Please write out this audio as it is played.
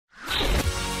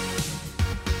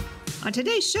On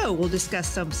today's show, we'll discuss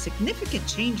some significant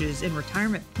changes in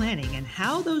retirement planning and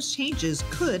how those changes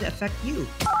could affect you.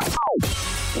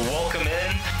 Welcome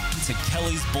in to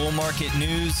Kelly's Bull Market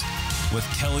News with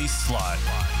Kelly Slott.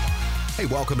 Hey,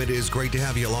 welcome. It is great to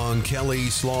have you along. Kelly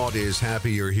Slott is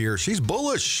happy you're here. She's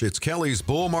bullish. It's Kelly's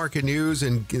Bull Market News,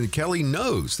 and Kelly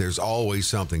knows there's always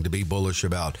something to be bullish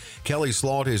about. Kelly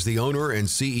Slott is the owner and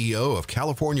CEO of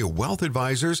California Wealth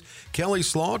Advisors. Kelly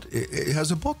Slott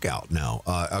has a book out now,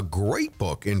 a great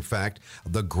book, in fact,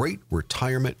 The Great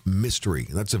Retirement Mystery.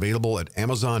 That's available at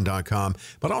Amazon.com,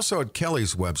 but also at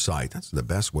Kelly's website. That's the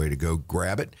best way to go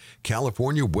grab it,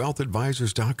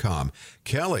 CaliforniaWealthAdvisors.com.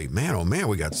 Kelly, man, oh man,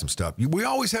 we got some stuff. We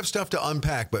always have stuff to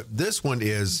unpack, but this one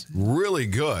is really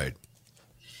good.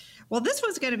 Well, this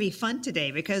one's going to be fun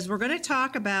today because we're going to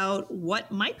talk about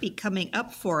what might be coming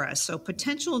up for us. So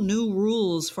potential new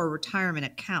rules for retirement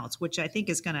accounts, which I think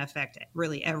is going to affect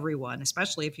really everyone,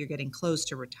 especially if you're getting close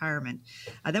to retirement.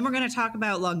 Then we're going to talk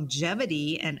about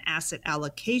longevity and asset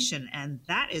allocation, and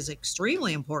that is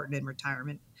extremely important in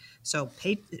retirement. So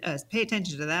pay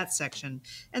attention to that section.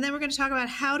 And then we're going to talk about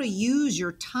how to use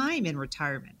your time in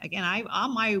retirement. Again,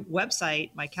 on my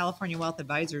website, my California Wealth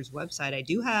Advisors website, I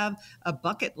do have a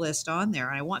bucket list on there.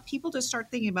 And I want people to start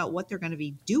thinking about what they're going to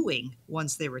be doing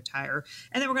once they retire.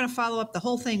 And then we're going to follow up the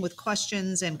whole thing with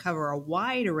questions and cover a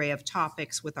wide array of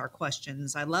topics with our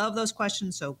questions. I love those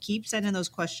questions, so keep sending those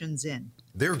questions in.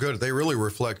 They're good. They really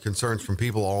reflect concerns from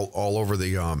people all over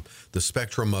the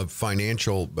spectrum of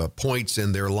financial points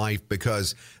in their life,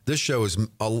 because this show is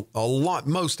a lot,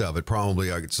 most of it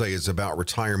probably I could say is about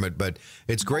retirement, but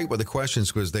it's great with the questions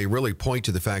because they really point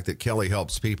to the fact that Kelly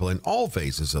helps people in all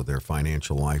phases of their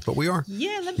financial life. But we are.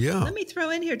 Let me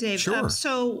throw in here, Dave. Sure.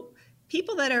 So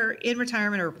people that are in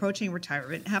retirement or approaching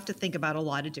retirement have to think about a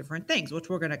lot of different things, which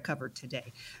we're going to cover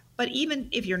today. But even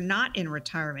if you're not in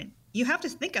retirement, you have to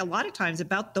think a lot of times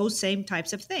about those same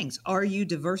types of things. Are you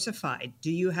diversified?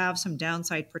 Do you have some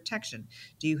downside protection?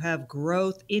 Do you have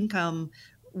growth, income?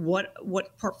 What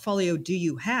portfolio do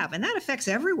you have? And that affects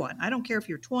everyone. I don't care if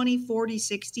you're 20, 40,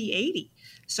 60, 80.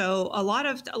 So a lot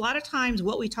of times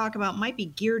what we talk about might be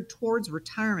geared towards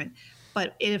retirement,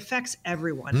 but it affects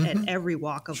everyone at every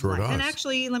walk of life. Does. And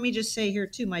actually, let me just say here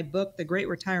too, my book, The Great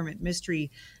Retirement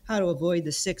Mystery, How to Avoid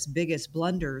the 6 Biggest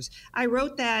Blunders. I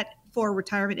wrote that for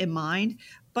retirement in mind,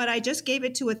 but I just gave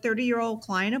it to a 30-year-old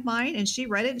client of mine, and she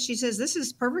read it and she says, this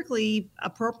is perfectly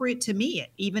appropriate to me,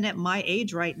 even at my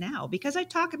age right now, because I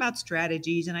talk about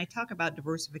strategies and I talk about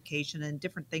diversification and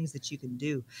different things that you can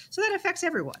do. So that affects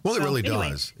everyone. Well, it really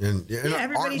does. And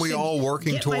aren't we all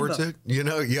working towards it?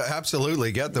 Yeah,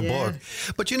 absolutely. Get the book.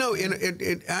 But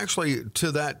it actually,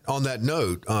 on that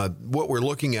note, what we're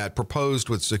looking at proposed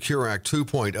with Secure Act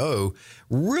 2.0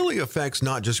 really affects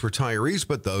not just retirees,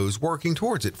 but those working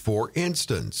towards it. For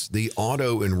instance, the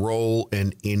auto enroll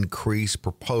and increase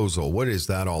proposal. What is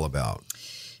that all about?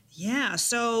 Yeah,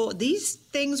 so these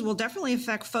things will definitely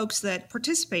affect folks that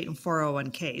participate in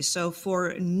 401ks. So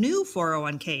for new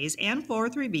 401ks and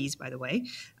 403bs, by the way,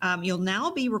 you'll now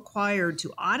be required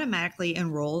to automatically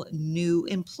enroll new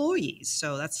employees.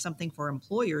 So that's something for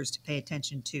employers to pay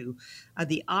attention to.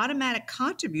 The automatic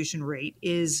contribution rate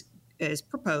is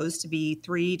proposed to be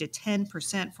 3 to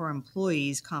 10% for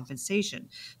employees' compensation.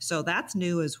 So that's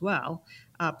new as well.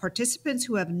 Participants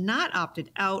who have not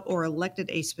opted out or elected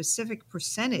a specific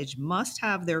percentage must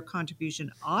have their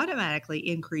contribution automatically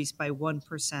increased by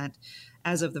 1%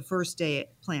 as of the first day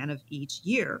plan of each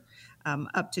year,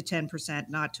 up to 10%,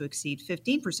 not to exceed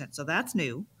 15%. So that's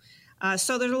new.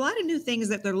 So there's a lot of new things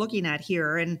that they're looking at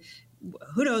here, and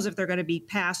who knows if they're going to be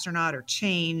passed or not or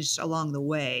changed along the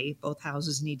way. Both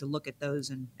houses need to look at those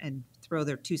and throw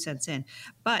their 2 cents in.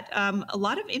 But a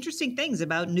lot of interesting things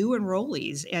about new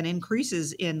enrollees and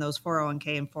increases in those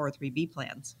 401k and 403b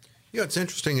plans. Yeah, it's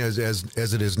interesting as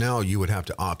it is now, you would have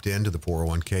to opt into the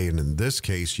 401k, and in this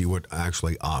case, you would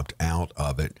actually opt out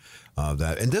of it.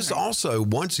 And this also,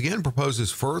 once again,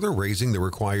 proposes further raising the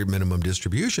required minimum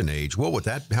distribution age. How would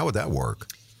that work?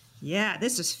 Yeah,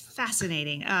 this is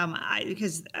fascinating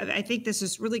because I think this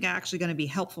is really actually going to be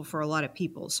helpful for a lot of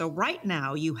people. So right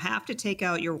now, you have to take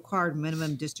out your required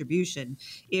minimum distribution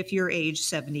if you're age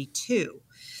 72.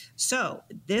 So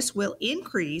this will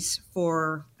increase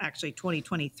for actually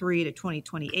 2023 to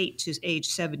 2028 to age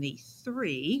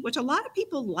 73, which a lot of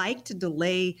people like to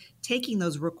delay taking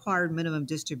those required minimum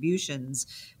distributions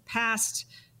past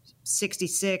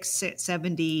 66,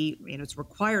 70, it's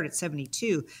required at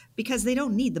 72 because they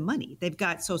don't need the money. They've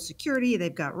got Social Security,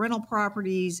 they've got rental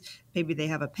properties, maybe they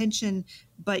have a pension,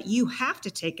 but you have to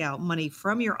take out money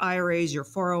from your IRAs, your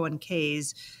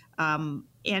 401ks,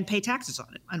 and pay taxes on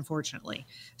it, unfortunately.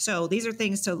 So these are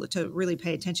things to really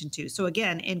pay attention to. So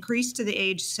again, increase to the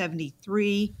age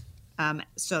 73.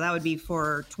 So that would be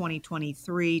for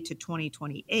 2023 to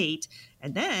 2028.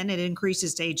 And then it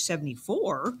increases to age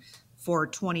 74 for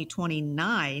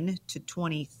 2029 to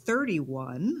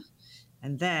 2031.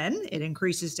 And then it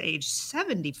increases to age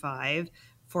 75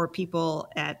 for people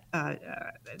at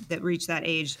that reach that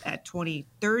age at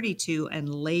 2032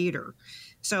 and later.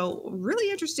 So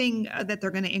really interesting that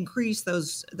they're going to increase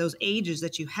those ages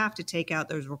that you have to take out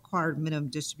those required minimum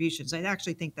distributions. I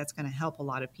actually think that's going to help a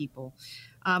lot of people.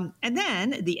 And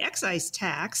then the excise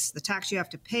tax, the tax you have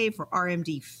to pay for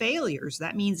RMD failures,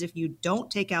 that means if you don't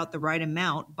take out the right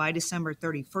amount by December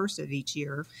 31st of each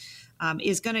year,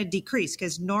 is going to decrease,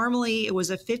 because normally it was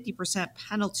a 50%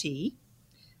 penalty,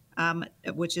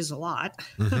 which is a lot.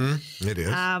 Mm-hmm. It is.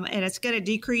 And it's going to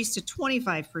decrease to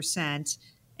 25%.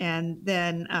 And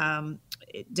then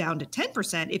down to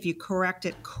 10% if you correct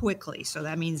it quickly. So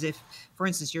that means if, for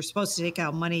instance, you're supposed to take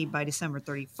out money by December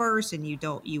 31st and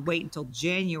you wait until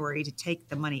January to take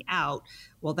the money out,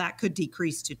 well, that could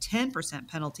decrease to 10%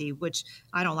 penalty, which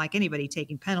I don't like anybody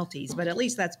taking penalties, but at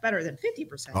least that's better than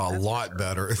 50%. A lot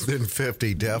better than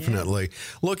 50, definitely. Yeah.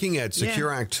 Looking at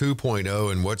Secure Act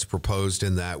 2.0 and what's proposed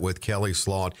in that with Kelly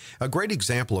Sloat, a great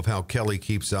example of how Kelly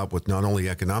keeps up with not only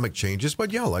economic changes,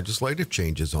 but legislative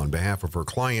changes on behalf of her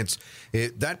clients.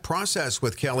 That process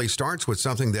with Kelly starts with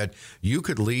something that you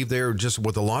could leave there just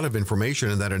with a lot of information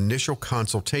in that initial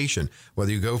consultation,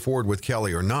 whether you go forward with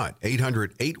Kelly or not.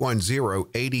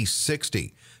 800-810-8060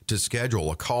 to schedule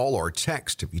a call or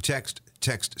text. If you text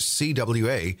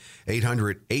CWA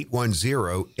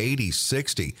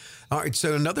 800-810-8060. All right.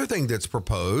 So another thing that's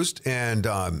proposed, and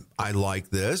I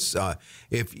like this,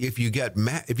 if you get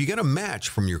a match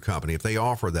from your company, if they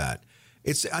offer that,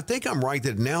 I think I'm right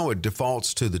that now it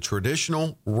defaults to the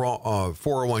traditional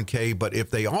 401k, but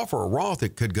if they offer a Roth,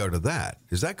 it could go to that.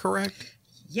 Is that correct?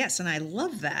 Yes, and I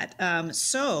love that.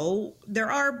 So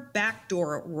there are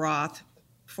backdoor Roth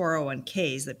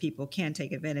 401ks that people can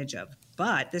take advantage of,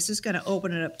 but this is going to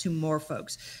open it up to more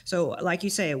folks. So like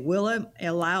you say, it will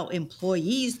allow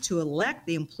employees to elect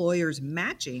the employer's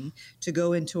matching to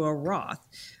go into a Roth.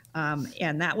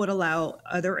 And that would allow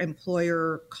other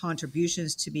employer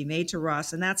contributions to be made to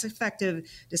Roths, and that's effective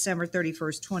December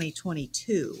 31st,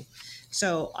 2022.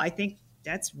 So I think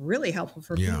that's really helpful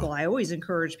for people. I always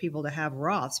encourage people to have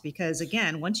Roths because,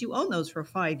 again, once you own those for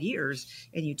 5 years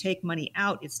and you take money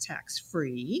out, it's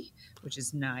tax-free, which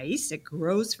is nice. It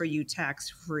grows for you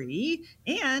tax-free,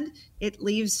 and it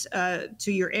leaves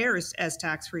to your heirs as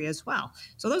tax-free as well.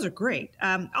 So those are great.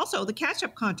 Also, the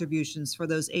catch-up contributions for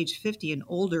those age 50 and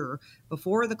older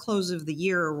before the close of the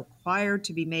year are required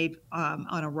to be made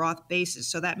on a Roth basis.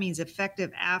 So that means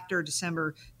effective after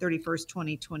December 31st,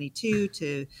 2022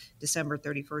 to December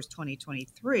 31st,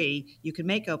 2023, you can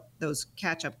make up those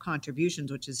catch-up contributions,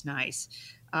 which is nice.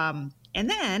 And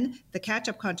then the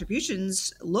catch-up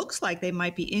contributions looks like they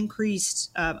might be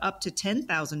increased up to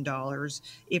 $10,000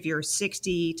 if you're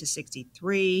 60 to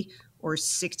 63 or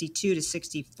 62 to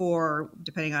 64,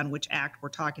 depending on which act we're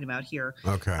talking about here.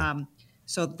 Okay.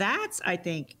 So that's, I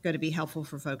think, going to be helpful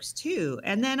for folks too.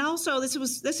 And then also, this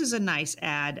is a nice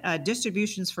ad.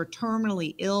 Distributions for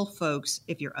terminally ill folks,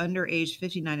 if you're under age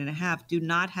 59 and a half, do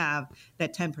not have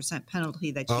that 10%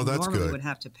 penalty that you normally would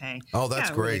have to pay. Oh, that's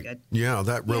great. Really good. Yeah,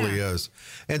 that really is.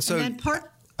 And so and then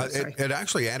it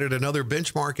actually added another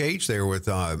benchmark age there with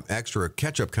extra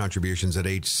catch-up contributions at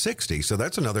age 60. So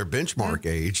that's another benchmark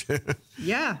age.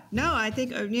 Yeah. No, I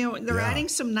think, they're adding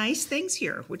some nice things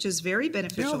here, which is very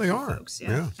beneficial for folks.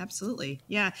 Yeah, absolutely.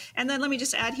 Yeah. And then let me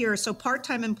just add here. So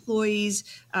part-time employees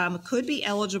could be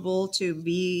eligible to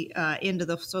be into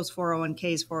those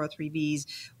 401ks, 403bs.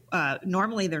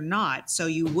 Normally they're not, so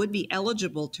you would be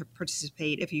eligible to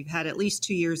participate if you've had at least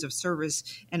 2 years of service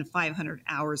and 500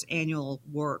 hours annual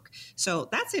work. So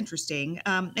that's interesting.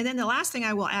 And then the last thing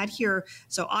I will add here,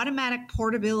 so automatic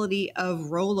portability of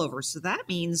rollover. So that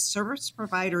means service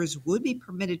providers would be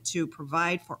permitted to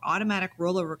provide for automatic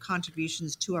rollover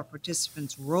contributions to our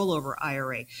participants' rollover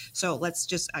IRA. So let's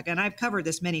just, again, I've covered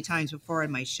this many times before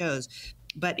in my shows,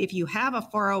 but if you have a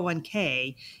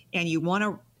 401k and you want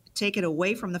to take it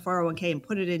away from the 401k and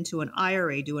put it into an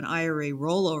IRA, do an IRA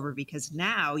rollover, because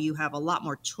now you have a lot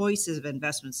more choices of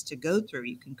investments to go through.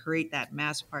 You can create that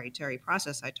mass proprietary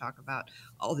process I talk about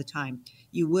all the time.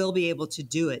 You will be able to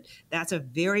do it. That's a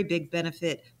very big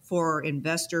benefit for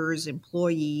investors,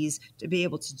 employees to be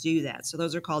able to do that. So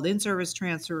those are called in-service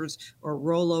transfers or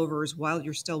rollovers while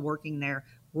you're still working there.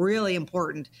 Really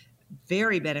important,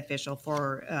 very beneficial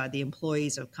for the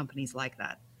employees of companies like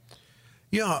that.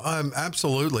 Yeah,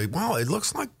 absolutely. Well, it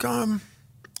looks like some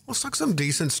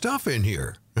decent stuff in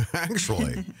here,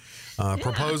 actually.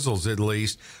 Proposals, at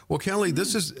least. Well, Kelly,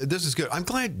 this is good. I'm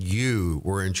glad you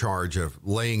were in charge of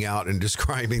laying out and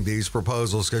describing these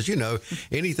proposals because,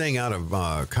 anything out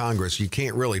of Congress, you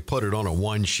can't really put it on a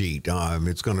one sheet.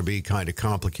 It's going to be kind of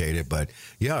complicated. But,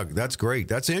 yeah, that's great.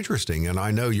 That's interesting. And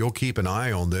I know you'll keep an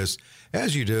eye on this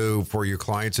as you do for your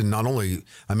clients. And not only,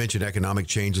 I mentioned economic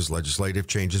changes, legislative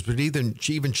changes, but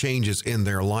even changes in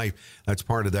their life. That's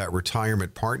part of that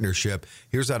retirement partnership.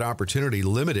 Here's that opportunity,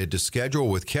 limited to schedule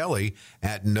with Kelly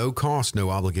at no cost, no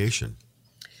obligation.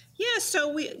 Yeah,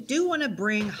 so we do want to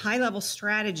bring high-level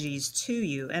strategies to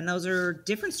you, and those are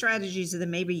different strategies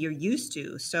than maybe you're used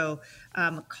to. So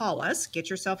call us, get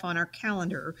yourself on our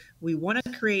calendar. We want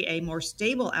to create a more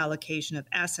stable allocation of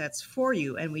assets for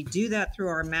you, and we do that through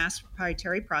our mass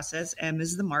proprietary process. M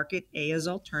is the market, A is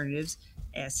alternatives,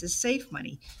 S is safe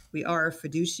money. We are a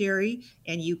fiduciary,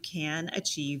 and you can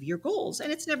achieve your goals,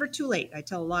 and it's never too late. I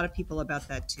tell a lot of people about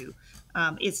that too.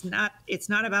 It's not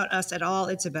about us at all.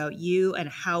 It's about you and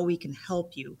how we can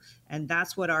help you. And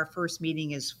that's what our first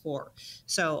meeting is for.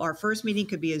 So our first meeting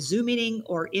could be a Zoom meeting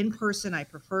or in person. I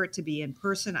prefer it to be in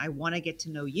person. I want to get to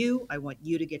know you. I want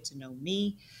you to get to know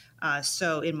me.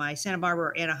 So in my Santa Barbara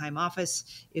or Anaheim office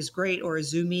is great, or a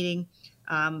Zoom meeting.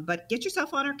 But get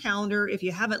yourself on our calendar. If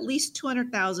you have at least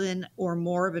 200,000 or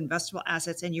more of investable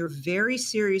assets and you're very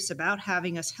serious about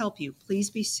having us help you, please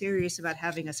be serious about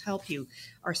having us help you.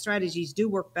 Our strategies do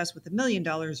work best with $1 million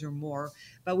or more,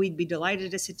 but we'd be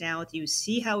delighted to sit down with you,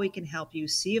 see how we can help you,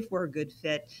 see if we're a good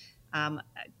fit.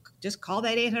 Just call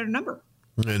that 800 number.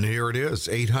 And here it is,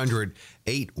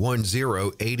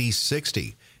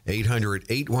 800-810-8060.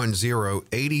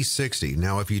 800-810-8060.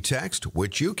 Now, if you text,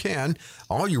 which you can,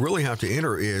 all you really have to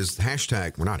enter is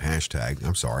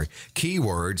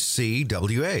keyword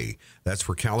CWA. That's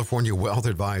for California Wealth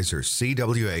Advisors,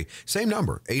 CWA. Same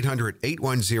number,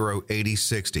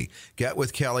 800-810-8060. Get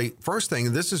with Kelly. First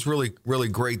thing, this is really, really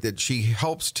great that she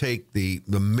helps take the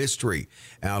mystery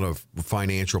out of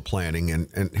financial planning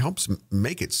and helps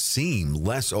make it seem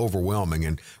less overwhelming.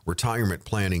 And retirement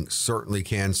planning certainly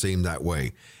can seem that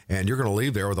way. And you're going to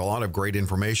leave there with a lot of great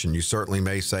information. You certainly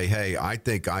may say, hey, I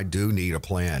think I do need a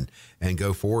plan, and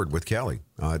go forward with Kelly.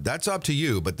 That's up to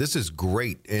you, but this is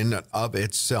great in and of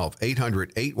itself.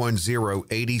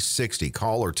 800-810-8060.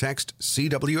 Call or text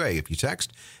CWA. If you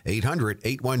text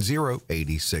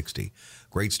 800-810-8060.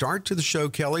 Great start to the show,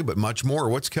 Kelly, but much more.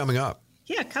 What's coming up?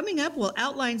 Yeah, coming up, we'll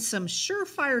outline some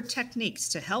surefire techniques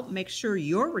to help make sure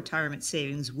your retirement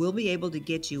savings will be able to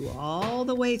get you all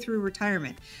the way through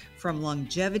retirement. From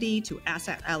longevity to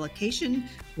asset allocation,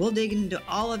 we'll dig into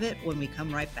all of it when we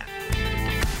come right back.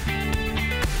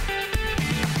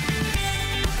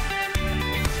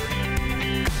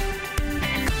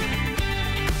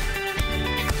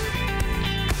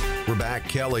 We're back.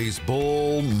 Kelly's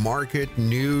Bull Market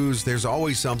News. There's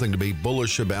always something to be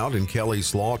bullish about, and Kelly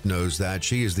Sloat knows that.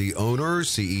 She is the owner,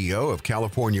 CEO of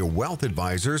California Wealth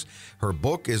Advisors. Her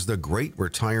book is The Great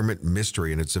Retirement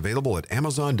Mystery, and it's available at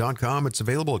Amazon.com. It's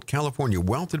available at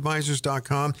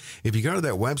CaliforniaWealthAdvisors.com. If you go to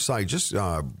that website, just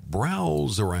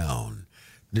browse around.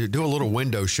 Do a little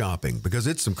window shopping, because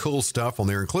it's some cool stuff on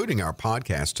there, including our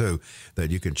podcast, too,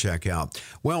 that you can check out.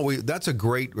 Well, that's a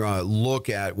great look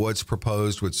at what's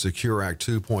proposed with Secure Act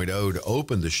 2.0 to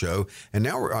open the show. And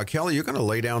now, Kelly, you're going to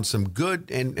lay down some good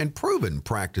and proven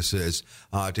practices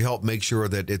to help make sure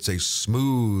that it's a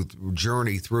smooth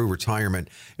journey through retirement.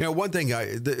 One thing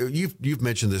you've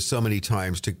mentioned this so many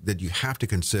times that you have to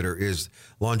consider is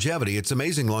longevity. It's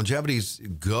amazing. Longevity is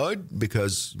good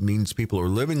because it means people are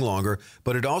living longer,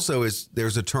 but it also is,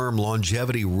 there's a term,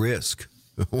 longevity risk.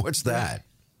 What's that?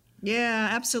 Yeah,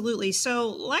 absolutely.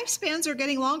 So lifespans are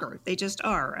getting longer. They just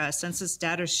are. Census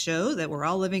data show that we're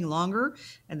all living longer,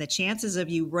 and the chances of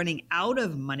you running out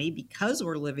of money because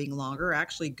we're living longer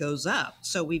actually goes up.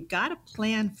 So we've got to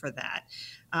plan for that.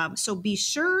 So be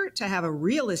sure to have a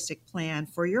realistic plan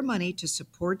for your money to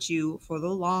support you for the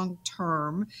long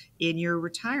term in your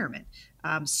retirement.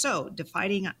 So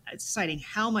deciding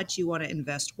how much you want to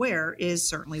invest where is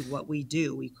certainly what we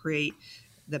do. We create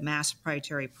the mass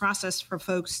proprietary process for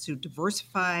folks to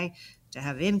diversify, to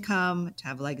have income, to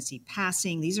have legacy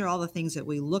passing. These are all the things that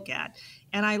we look at.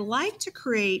 And I like to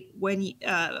create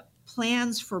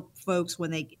plans for folks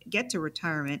when they get to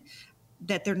retirement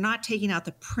that they're not taking out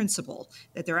the principal,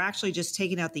 that they're actually just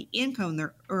taking out the income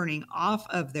they're earning off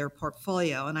of their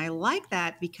portfolio. And I like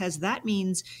that because that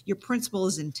means your principal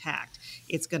is intact.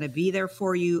 It's going to be there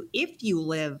for you if you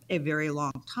live a very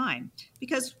long time.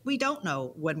 because we don't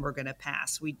know when we're going to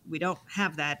pass. We don't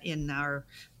have that in our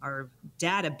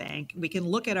data bank. We can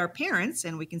look at our parents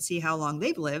and we can see how long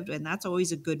they've lived, and that's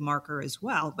always a good marker as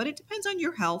well. But it depends on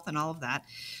your health and all of that.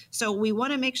 So we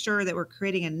want to make sure that we're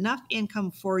creating enough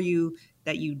income for you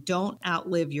that you don't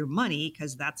outlive your money,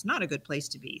 because that's not a good place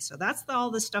to be. So that's all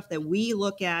the stuff that we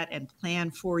look at and plan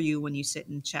for you when you sit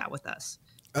and chat with us.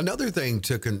 Another thing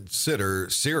to consider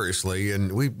seriously,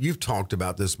 and you've talked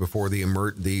about this before,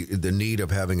 the need of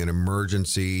having an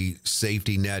emergency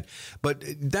safety net. But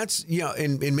that's,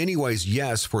 in many ways,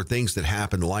 yes, for things that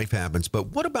happen, life happens. But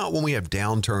what about when we have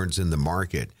downturns in the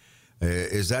market?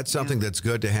 Is that something that's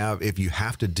good to have if you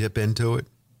have to dip into it?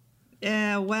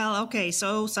 Well, okay.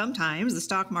 So sometimes the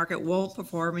stock market won't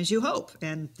perform as you hope.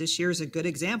 And this year's a good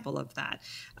example of that.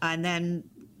 And then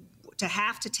to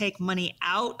have to take money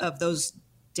out of those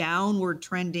downward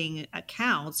trending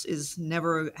accounts is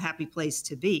never a happy place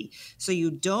to be. So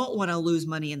you don't want to lose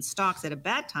money in stocks at a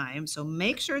bad time. So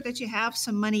make sure that you have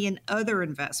some money in other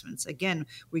investments. Again,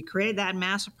 we created that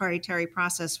master proprietary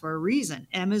process for a reason.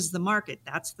 M is the market.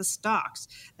 That's the stocks.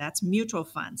 That's mutual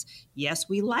funds. Yes,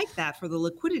 we like that for the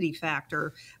liquidity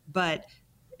factor, but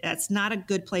that's not a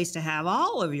good place to have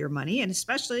all of your money. And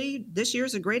especially this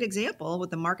year's a great example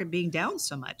with the market being down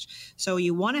so much. So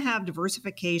you want to have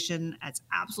diversification. That's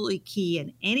absolutely key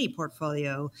in any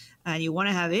portfolio. And you want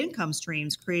to have income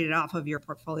streams created off of your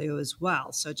portfolio as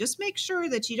well. So just make sure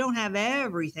that you don't have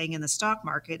everything in the stock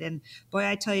market. And boy,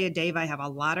 I tell you, Dave, I have a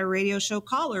lot of radio show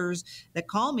callers that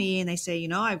call me and they say,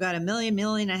 I've got $1 million, $1.5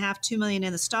 million, $2 million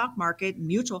in the stock market,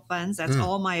 mutual funds. That's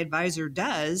all my advisor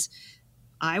does.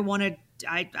 I want to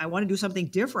do something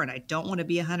different. I don't want to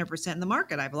be 100% in the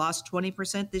market. I've lost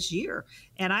 20% this year,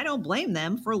 and I don't blame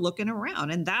them for looking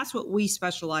around. And that's what we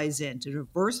specialize in, to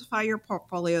diversify your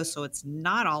portfolio so it's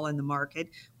not all in the market.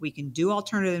 We can do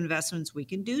alternative investments. We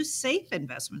can do safe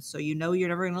investments, so you're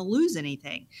never going to lose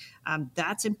anything.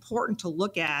 That's important to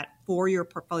look at for your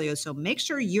portfolio. So make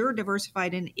sure you're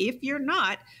diversified. And if you're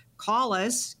not, call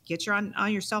us, get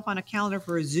yourself on a calendar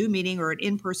for a Zoom meeting or an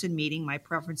in-person meeting. My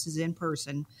preference is in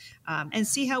person, and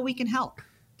see how we can help.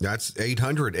 That's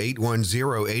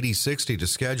 800-810-8060 to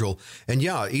schedule. And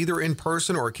either in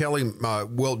person or Kelly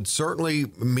will certainly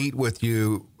meet with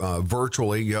you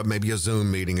virtually, maybe a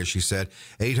Zoom meeting, as she said,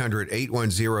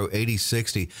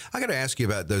 800-810-8060. I got to ask you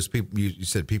about those people. You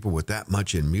said people with that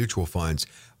much in mutual funds.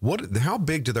 How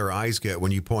big do their eyes get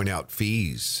when you point out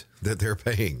fees that they're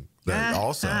paying?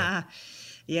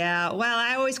 Yeah, well,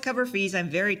 I always cover fees. I'm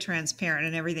very transparent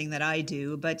in everything that I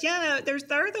do. But there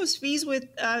are those fees with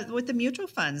the mutual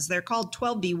funds. They're called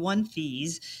 12b-1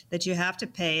 fees that you have to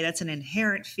pay. That's an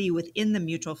inherent fee within the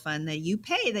mutual fund that you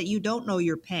pay that you don't know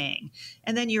you're paying.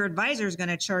 And then your advisor is going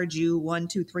to charge you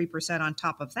 1%, 2%, 3% on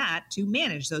top of that to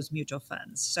manage those mutual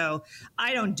funds. So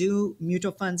I don't do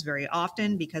mutual funds very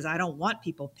often because I don't want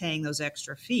people paying those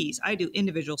extra fees. I do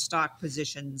individual stock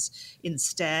positions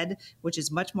instead, which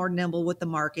is much more nimble with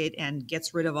the market and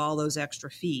gets rid of all those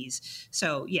extra fees.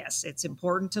 So yes, it's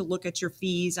important to look at your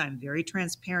fees. I'm very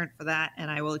transparent for that. And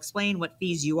I will explain what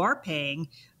fees you are paying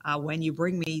when you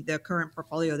bring me the current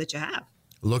portfolio that you have.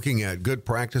 Looking at good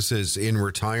practices in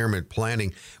retirement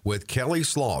planning with Kelly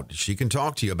Sloat. She can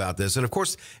talk to you about this. And of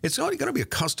course, it's only going to be a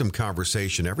custom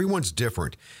conversation. Everyone's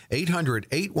different.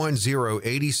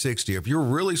 800-810-8060. If you're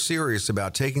really serious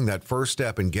about taking that first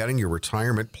step and getting your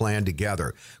retirement plan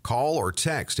together, call or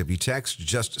text. If you text,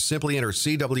 just simply enter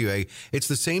CWA. It's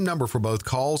the same number for both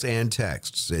calls and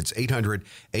texts. It's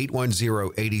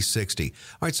 800-810-8060. All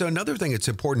right, so another thing it's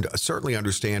important to certainly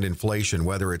understand inflation,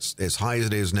 whether it's as high as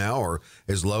it is now or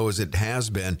as low as it has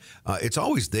been. It's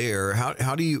always there.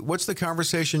 What's the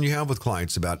conversation you have with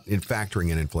clients about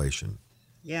factoring in inflation?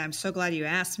 Yeah, I'm so glad you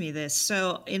asked me this.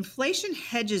 So inflation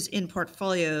hedges in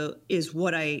portfolio is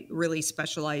what I really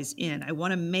specialize in. I want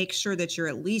to make sure that you're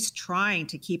at least trying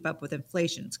to keep up with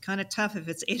inflation. It's kind of tough if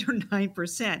it's 8 or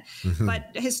 9%, but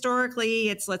historically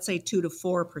it's, let's say, 2 to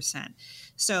 4%.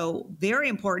 So very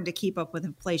important to keep up with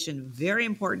inflation, very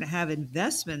important to have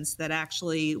investments that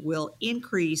actually will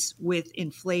increase with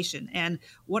inflation. And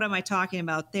what am I talking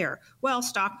about there? Well,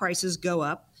 stock prices go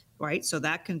up. Right. So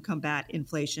that can combat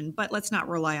inflation, but let's not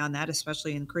rely on that,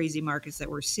 especially in crazy markets that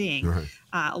we're seeing. Right.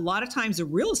 A lot of times the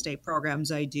real estate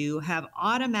programs I do have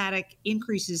automatic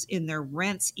increases in their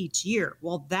rents each year.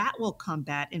 Well, that will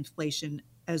combat inflation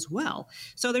as well.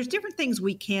 So there's different things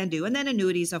we can do. And then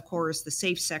annuities, of course, the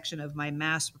safe section of my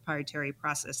mass proprietary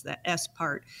process, the S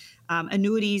part.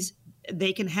 Annuities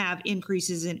they can have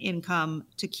increases in income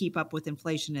to keep up with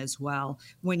inflation as well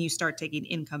when you start taking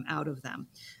income out of them.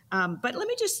 But let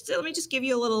me just give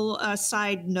you a little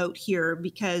side note here,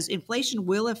 because inflation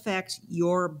will affect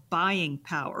your buying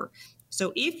power.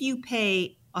 So if you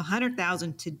pay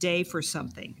 $100,000 today for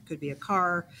something, it could be a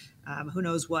car, who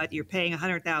knows what, you're paying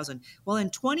 $100,000. Well, in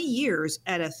 20 years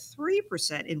at a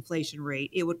 3% inflation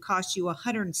rate, it would cost you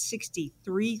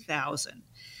 $163,000.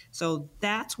 So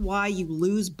that's why you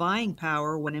lose buying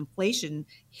power when inflation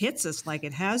hits us like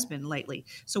it has been lately.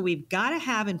 So we've got to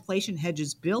have inflation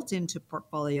hedges built into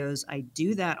portfolios. I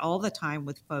do that all the time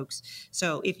with folks.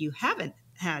 So if you haven't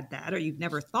had that or you've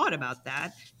never thought about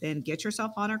that, then get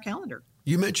yourself on our calendar.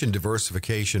 You mentioned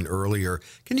diversification earlier.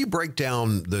 Can you break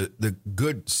down the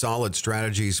good, solid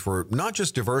strategies for not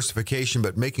just diversification,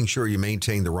 but making sure you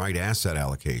maintain the right asset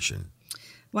allocation?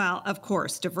 Well, of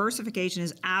course, diversification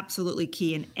is absolutely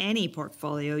key in any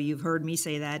portfolio. You've heard me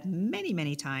say that many,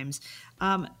 many times.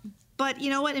 But you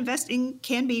know what? Investing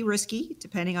can be risky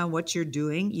depending on what you're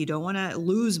doing. You don't want to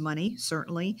lose money,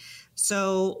 certainly.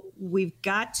 So we've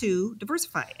got to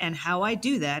diversify. And how I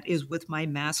do that is with my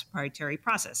mass proprietary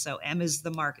process. So M is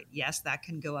the market. Yes, that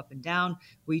can go up and down.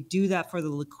 We do that for the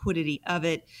liquidity of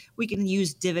it. We can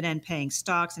use dividend paying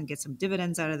stocks and get some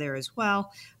dividends out of there as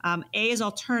well. A is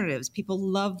alternatives. People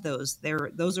love those.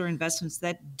 Those are investments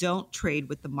that don't trade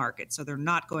with the market. So they're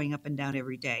not going up and down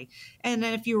every day. And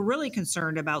then if you're really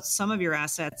concerned about some of your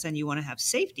assets and you want to have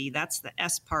safety, that's the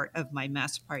S part of my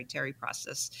mass proprietary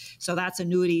process. So that's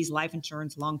annuities, life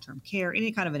insurance, long-term care,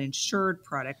 any kind of an insured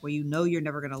product where you know you're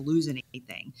never going to lose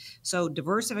anything. So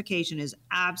diversification is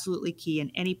absolutely key in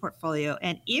any portfolio.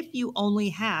 And if you only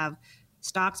have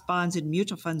stocks, bonds, and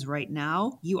mutual funds right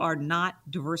now, you are not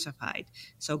diversified.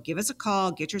 So give us a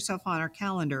call, get yourself on our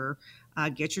calendar,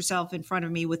 get yourself in front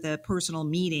of me with a personal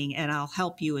meeting, and I'll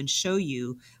help you and show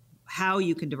you how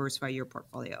you can diversify your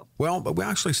portfolio. Well, but we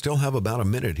actually still have about a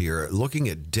minute here. Looking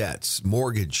at debts,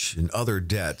 mortgage and other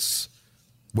debts,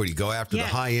 what do you go after? The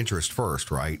high interest first,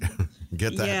 right?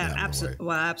 Get that out of absolutely. the way.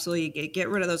 Well, absolutely. Get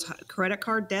rid of those credit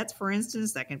card debts, for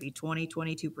instance. That can be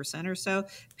 22% or so.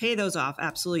 Pay those off.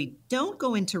 Absolutely. Don't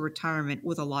go into retirement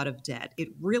with a lot of debt. It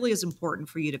really is important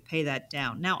for you to pay that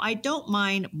down. Now, I don't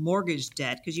mind mortgage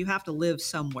debt because you have to live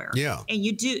somewhere. Yeah. And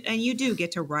you do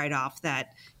get to write off that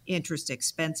interest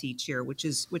expense each year, which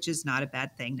is not a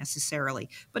bad thing necessarily.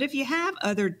 But if you have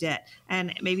other debt,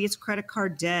 and maybe it's credit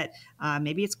card debt,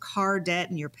 maybe it's car debt,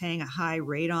 and you're paying a high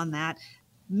rate on that,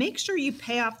 make sure you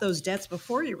pay off those debts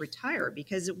before you retire,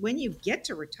 because when you get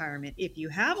to retirement, if you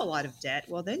have a lot of debt,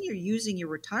 well, then you're using your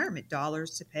retirement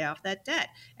dollars to pay off that debt.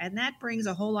 And that brings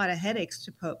a whole lot of headaches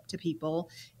to people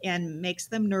and makes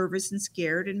them nervous and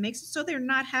scared and makes it so they're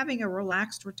not having a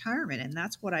relaxed retirement. And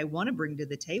that's what I want to bring to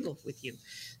the table with you.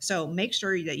 So make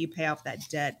sure that you pay off that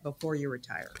debt before you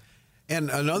retire. And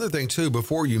another thing, too,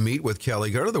 before you meet with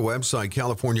Kelly, go to the website,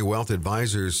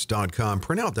 CaliforniaWealthAdvisors.com.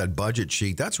 Print out that budget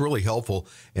sheet. That's really helpful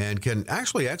and can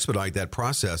actually expedite that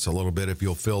process a little bit if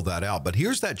you'll fill that out. But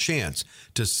here's that chance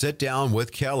to sit down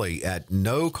with Kelly at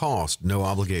no cost, no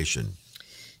obligation.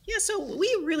 Yeah, so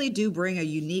we really do bring a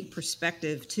unique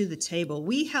perspective to the table.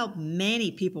 We help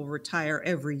many people retire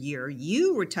every year.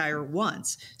 You retire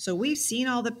once. So we've seen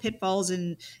all the pitfalls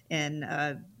and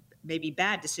maybe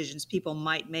bad decisions people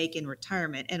might make in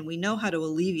retirement, and we know how to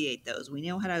alleviate those. We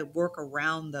know how to work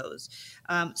around those.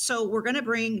 So we're going to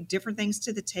bring different things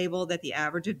to the table that the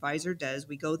average advisor does.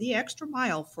 We go the extra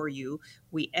mile for you.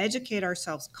 We educate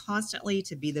ourselves constantly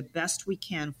to be the best we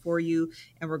can for you,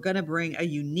 and we're going to bring a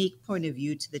unique point of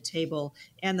view to the table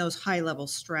and those high-level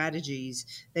strategies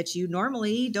that you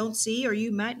normally don't see or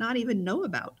you might not even know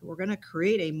about. We're going to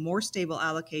create a more stable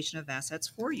allocation of assets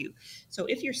for you. So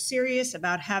if you're serious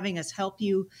about having us help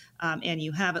you and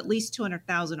you have at least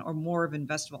 $200,000 or more of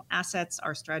investable assets,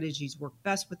 our strategies work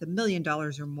best with $1 million or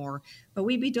more. But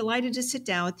we'd be delighted to sit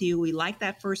down with you. We like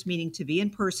that first meeting to be in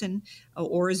person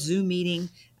or a Zoom meeting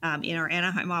in our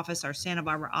Anaheim office, our Santa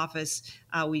Barbara office.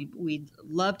 We'd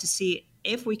love to see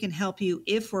if we can help you,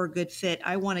 if we're a good fit.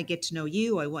 I want to get to know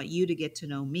you. I want you to get to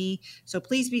know me. So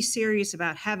please be serious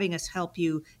about having us help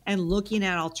you and looking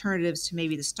at alternatives to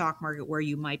maybe the stock market where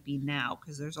you might be now,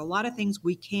 because there's a lot of things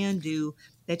we can do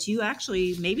that you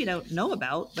actually maybe don't know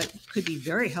about, but could be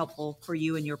very helpful for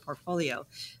you in your portfolio.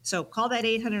 So call that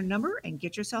 800 number and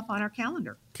get yourself on our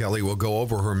calendar. Kelly will go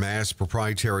over her mass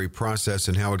proprietary process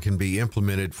and how it can be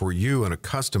implemented for you in a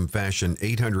custom fashion.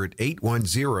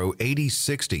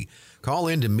 800-810-8060. Call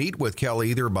in to meet with Kelly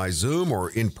either by Zoom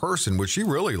or in person, which she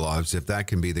really loves if that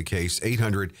can be the case.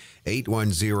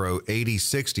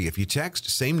 800-810-8060. If you text,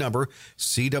 same number,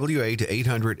 CWA to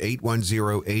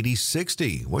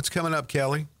 800-810-8060. What's coming up,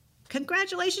 Kelly?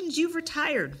 Congratulations, you've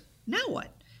retired. Now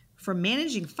what? From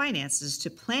managing finances to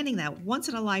planning that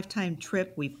once-in-a-lifetime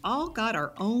trip, we've all got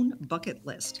our own bucket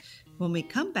list. When we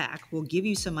come back, we'll give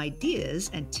you some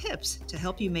ideas and tips to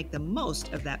help you make the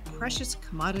most of that precious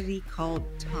commodity called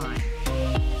time.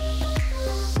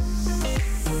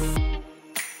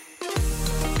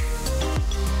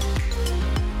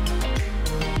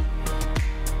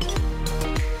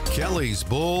 Kelly's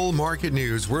Bull Market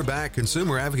News. We're back.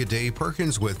 Consumer Advocate Dave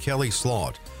Perkins with Kelly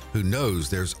Slaught, who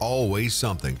knows there's always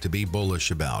something to be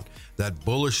bullish about. That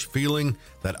bullish feeling,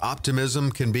 that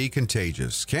optimism can be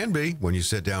contagious. Can be when you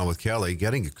sit down with Kelly,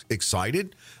 getting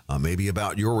excited, maybe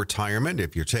about your retirement.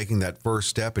 If you're taking that first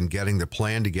step and getting the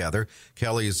plan together,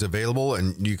 Kelly is available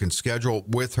and you can schedule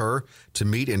with her to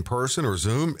meet in person or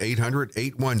Zoom.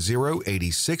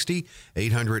 800-810-8060,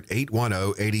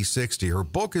 800-810-8060. Her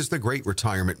book is The Great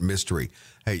Retirement Mystery.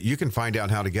 Hey, you can find out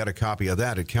how to get a copy of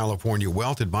that at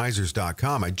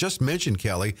CaliforniaWealthAdvisors.com. I just mentioned,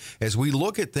 Kelly, as we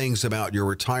look at things about your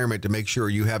retirement to make sure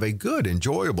you have a good,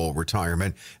 enjoyable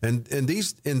retirement. And in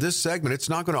this segment, it's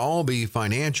not going to all be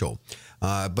financial,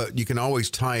 but you can always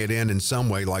tie it in some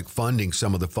way, like funding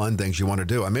some of the fun things you want to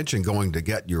do. I mentioned going to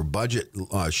get your budget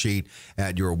sheet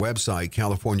at your website,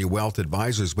 California Wealth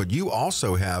Advisors, but you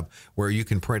also have where you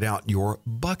can print out your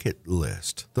bucket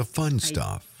list, the fun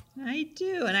stuff. I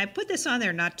do. And I put this on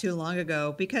there not too long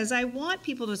ago because I want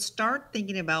people to start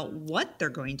thinking about what they're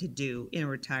going to do in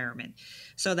retirement.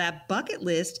 So that bucket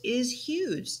list is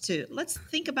huge. Let's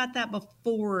think about that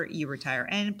before you retire.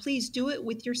 And please do it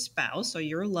with your spouse or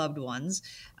your loved ones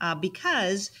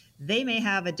because they may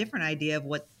have a different idea of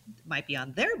what might be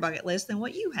on their bucket list than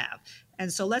what you have. And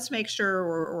so let's make sure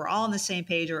we're all on the same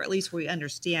page, or at least we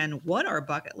understand what our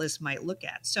bucket list might look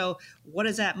at. So what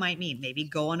does that might mean? Maybe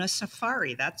go on a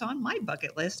safari. That's on my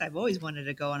bucket list. I've always wanted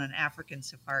to go on an African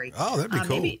safari. Oh, that'd be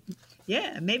cool.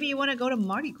 Maybe you want to go to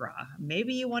Mardi Gras.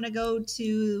 Maybe you want to go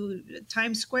to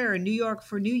Times Square in New York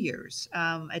for New Year's,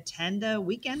 attend a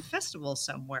weekend festival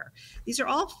somewhere. These are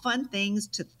all fun things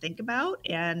to think about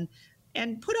and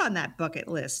put on that bucket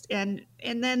list. And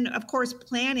then, of course,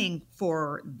 planning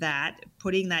for that,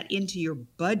 putting that into your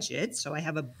budget. So I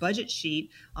have a budget sheet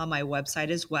on my website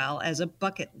as well as a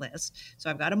bucket list. So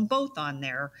I've got them both on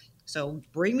there. So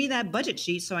bring me that budget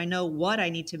sheet so I know what I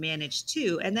need to manage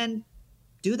too. And then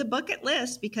do the bucket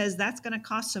list because that's going to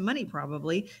cost some money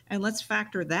probably. And let's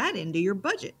factor that into your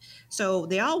budget. So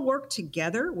they all work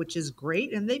together, which is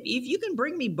great. And if you can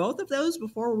bring me both of those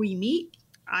before we meet,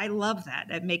 I love that.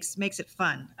 That makes it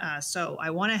fun. So I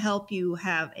want to help you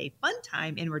have a fun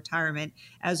time in retirement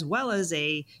as well as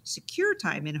a secure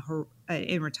time in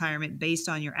retirement based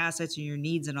on your assets and your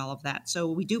needs and all of that. So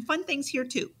we do fun things here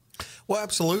too. Well,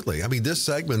 absolutely. I mean, this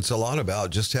segment's a lot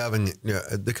about just having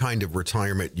the kind of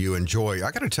retirement you enjoy.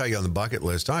 I got to tell you on the bucket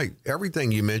list,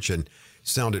 everything you mentioned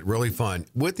sounded really fun,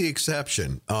 with the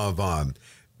exception of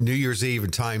New Year's Eve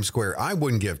in Times Square. I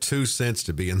wouldn't give 2 cents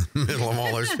to be in the middle of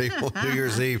all those people New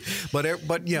Year's Eve. But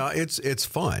yeah, it's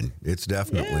fun. It's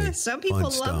definitely some people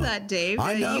love stuff. That, Dave.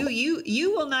 I know.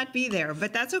 You will not be there,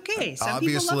 but that's okay. Some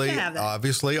people love to have that.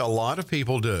 Obviously, a lot of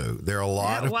people do. There are a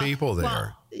lot of people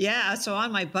there. So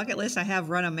on my bucket list, I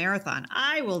have run a marathon.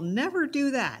 I will never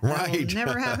do that. That will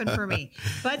never happen for me.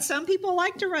 But some people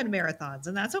like to run marathons,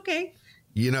 and that's okay.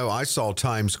 You know, I saw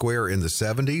Times Square in the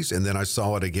 70s, and then I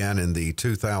saw it again in the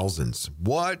 2000s.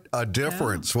 What a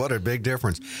difference. What a big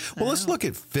difference. Well, let's look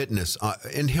at fitness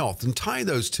and health and tie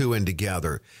those two in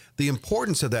together. The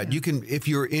importance of that. You can, if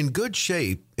you're in good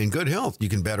shape, in good health, you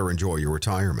can better enjoy your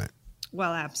retirement.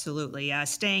 Well, absolutely.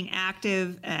 Staying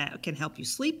active can help you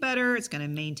sleep better. It's going to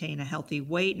maintain a healthy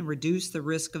weight and reduce the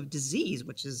risk of disease,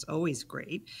 which is always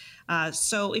great.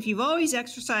 So if you've always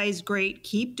exercised, great.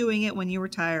 Keep doing it when you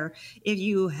retire. If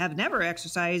you have never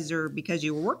exercised or because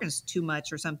you were working too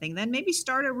much or something, then maybe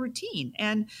start a routine.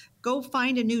 And go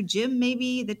find a new gym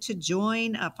maybe to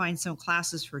join, find some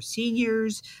classes for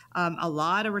seniors. A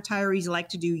lot of retirees like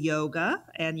to do yoga,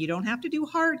 and you don't have to do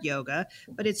hard yoga,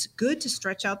 but it's good to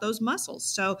stretch out those muscles.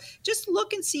 So just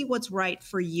look and see what's right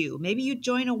for you. Maybe you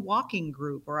join a walking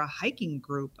group or a hiking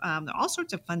group. There are all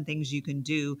sorts of fun things you can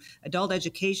do. Adult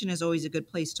education is always a good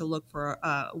place to look for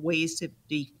ways to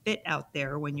be fit out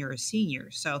there when you're a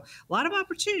senior. So a lot of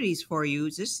opportunities for you.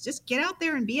 Just get out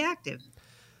there and be active.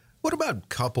 What about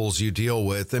couples you deal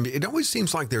with? I mean, it always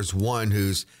seems like there's one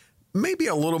who's maybe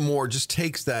a little more just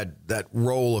takes that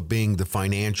role of being the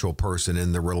financial person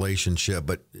in the relationship,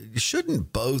 but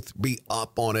shouldn't both be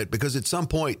up on it? Because at some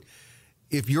point,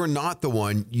 if you're not the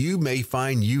one, you may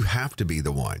find you have to be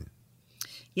the one.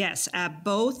 Yes,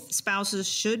 both spouses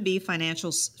should be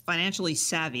financially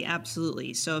savvy.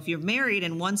 Absolutely. So if you're married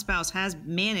and one spouse has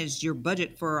managed your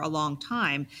budget for a long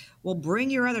time, well, bring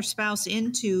your other spouse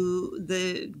into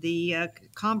the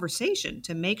conversation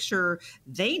to make sure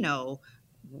they know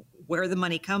where the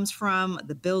money comes from,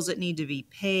 the bills that need to be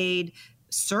paid.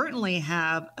 Certainly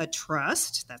have a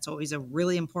trust. That's always a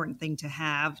really important thing to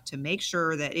have, to make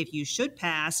sure that if you should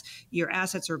pass, your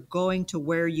assets are going to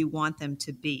where you want them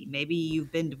to be. Maybe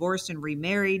you've been divorced and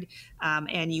remarried,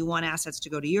 and you want assets to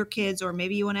go to your kids, or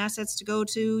maybe you want assets to go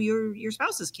to your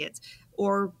spouse's kids,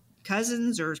 or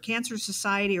cousins, or Cancer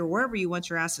Society, or wherever you want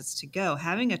your assets to go.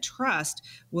 Having a trust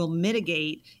will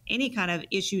mitigate any kind of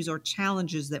issues or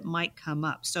challenges that might come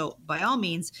up. So by all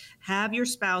means, have your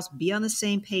spouse be on the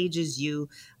same page as you.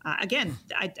 Again,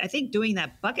 I think doing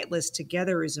that bucket list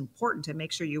together is important to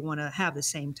make sure you want to have the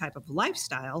same type of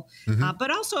lifestyle,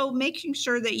 but also making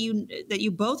sure that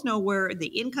you both know where the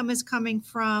income is coming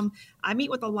from. I meet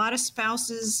with a lot of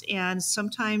spouses, and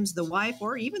sometimes the wife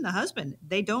or even the husband,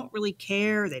 they don't really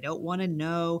care. They don't want to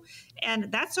know,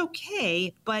 and that's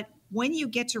okay. But when you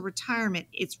get to retirement,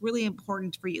 it's really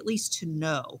important for you at least to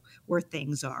know where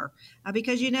things are,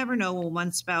 because you never know when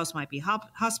one spouse might be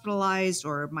hospitalized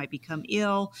or might become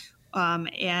ill.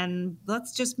 And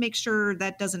let's just make sure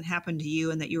that doesn't happen to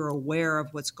you and that you're aware of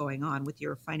what's going on with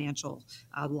your financial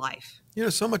life. You know,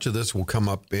 so much of this will come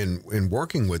up in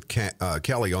working with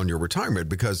Kelly on your retirement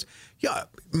because,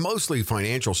 mostly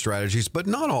financial strategies, but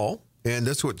not all. And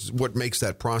that's what makes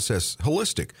that process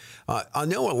holistic. I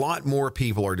know a lot more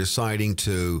people are deciding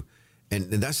to,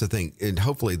 and that's the thing, and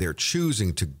hopefully they're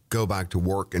choosing to go back to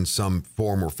work in some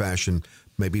form or fashion,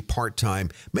 maybe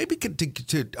part-time, maybe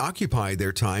to occupy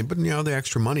their time, but the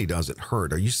extra money doesn't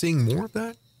hurt. Are you seeing more of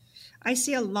that? I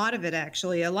see a lot of it,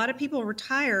 actually. A lot of people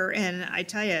retire, and I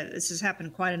tell you, this has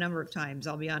happened quite a number of times,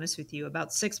 I'll be honest with you.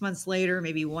 About 6 months later,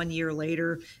 maybe 1 year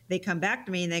later, they come back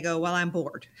to me and they go, well, I'm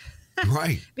bored.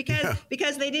 Right.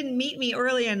 because they didn't meet me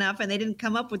early enough and they didn't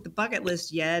come up with the bucket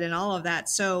list yet and all of that.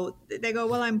 So they go,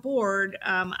 well, I'm bored.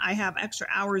 I have extra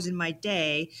hours in my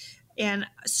day. And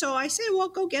so I say, well,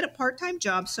 go get a part-time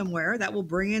job somewhere that will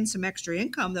bring in some extra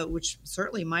income, which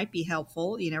certainly might be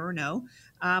helpful. You never know.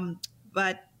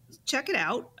 But check it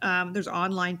out. There's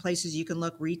online places you can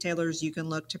look, retailers you can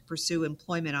look to pursue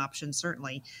employment options,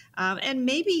 certainly. And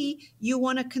maybe you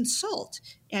want to consult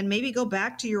and maybe go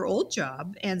back to your old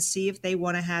job and see if they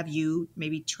want to have you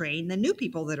maybe train the new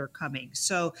people that are coming.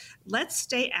 So let's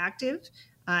stay active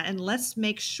and let's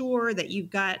make sure that you've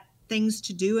got things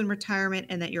to do in retirement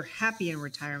and that you're happy in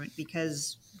retirement,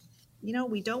 because,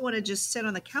 we don't want to just sit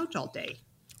on the couch all day.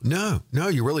 No,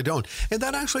 you really don't. And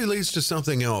that actually leads to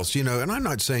something else, and I'm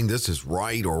not saying this is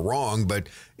right or wrong, but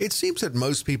it seems that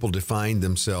most people define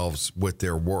themselves with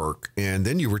their work, and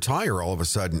then you retire all of a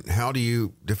sudden. How do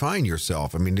you define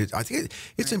yourself? I mean, I think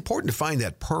it's important to find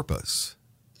that purpose.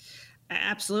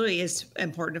 Absolutely. It's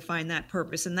important to find that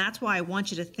purpose. And that's why I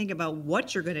want you to think about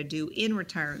what you're going to do in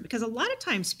retirement. Because a lot of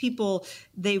times people,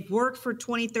 they've worked for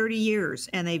 20, 30 years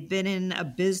and they've been in a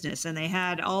business and they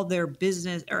had all their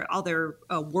business or all their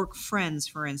work friends,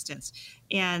 for instance.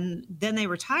 And then they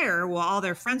retire. Well, all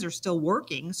their friends are still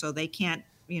working, so they can't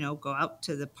go out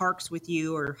to the parks with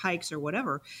you or hikes or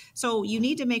whatever. So you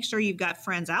need to make sure you've got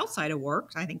friends outside of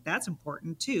work. I think that's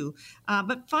important too.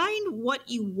 But find what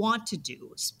you want to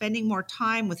do, spending more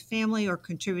time with family or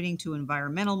contributing to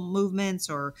environmental movements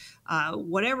or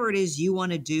whatever it is you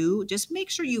want to do. Just make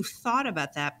sure you've thought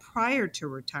about that prior to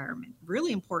retirement.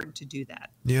 Really important to do that.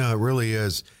 Yeah, it really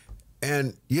is.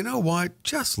 And you know what?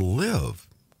 Just live.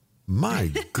 My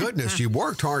goodness, you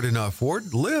worked hard enough for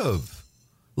it. Live.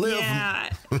 Yeah,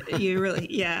 well,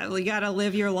 you got to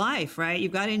live your life, right?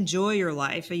 You've got to enjoy your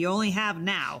life. You only have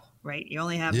now, right? You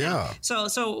only have now.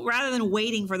 So rather than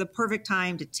waiting for the perfect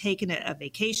time to take a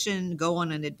vacation, go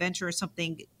on an adventure or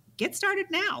something, get started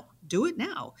now. Do it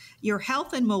now. Your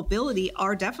health and mobility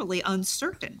are definitely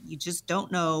uncertain. You just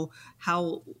don't know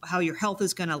how your health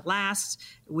is going to last.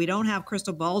 We don't have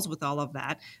crystal balls with all of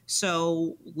that.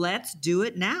 So let's do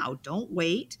it now. Don't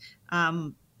wait.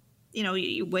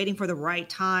 You're waiting for the right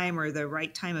time or the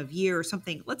right time of year or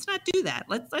something. Let's not do that.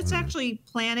 Let's actually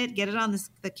plan it, get it on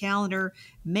the calendar,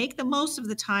 make the most of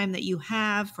the time that you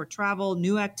have for travel,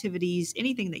 new activities,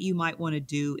 anything that you might want to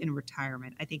do in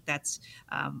retirement. I think that's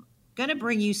going to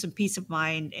bring you some peace of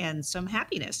mind and some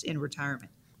happiness in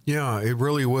retirement. Yeah, it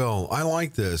really will. I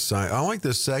like this. I like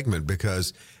this segment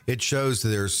because it shows that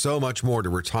there's so much more to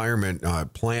retirement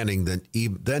planning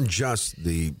than just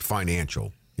the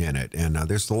financial in it. And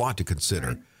there's a lot to consider.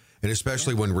 Right. And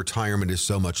especially when retirement is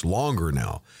so much longer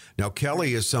now. Now,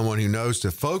 Kelly is someone who knows to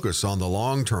focus on the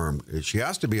long term. She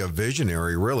has to be a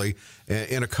visionary, really,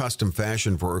 in a custom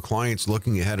fashion for her clients,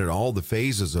 looking ahead at all the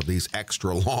phases of these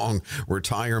extra long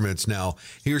retirements. Now,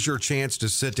 here's your chance to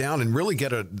sit down and really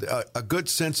get a good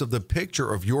sense of the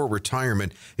picture of your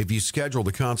retirement if you schedule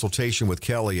the consultation with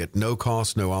Kelly at no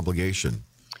cost, no obligation.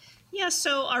 Yeah,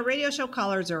 so our radio show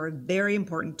callers are very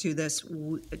important to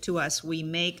us. We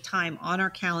make time on our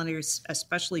calendars,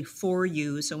 especially for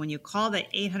you. So when you call that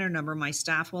 800 number, my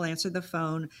staff will answer the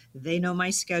phone. They know my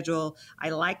schedule. I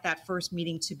like that first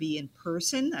meeting to be in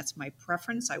person. That's my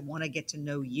preference. I want to get to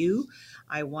know you.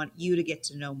 I want you to get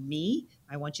to know me.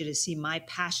 I want you to see my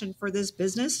passion for this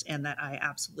business and that I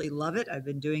absolutely love it. I've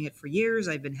been doing it for years.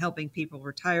 I've been helping people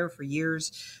retire for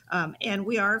years. And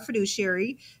we are a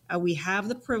fiduciary. We have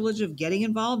the privilege of getting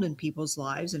involved in people's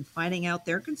lives and finding out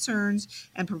their concerns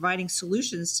and providing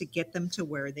solutions to get them to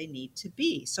where they need to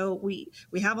be. So we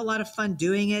have a lot of fun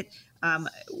doing it.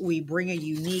 We bring a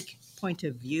unique point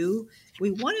of view.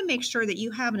 We want to make sure that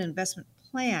you have an investment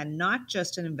plan, not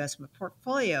just an investment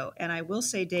portfolio. And I will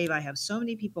say, Dave, I have so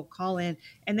many people call in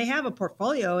and they have a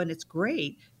portfolio and it's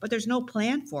great, but there's no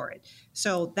plan for it.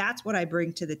 So that's what I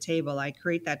bring to the table. I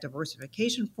create that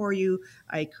diversification for you.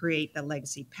 I create the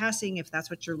legacy passing, if that's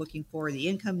what you're looking for, the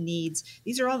income needs.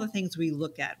 These are all the things we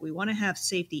look at. We want to have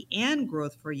safety and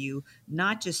growth for you,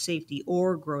 not just safety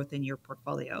or growth in your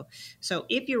portfolio. So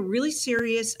if you're really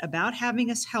serious about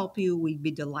having us help you, we'd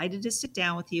be delighted to sit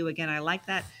down with you. Again, I like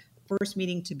that first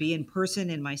meeting to be in person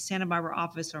in my Santa Barbara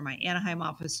office or my Anaheim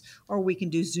office, or we can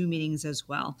do Zoom meetings as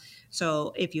well.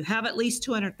 So if you have at least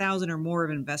 $200,000 or more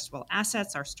of investable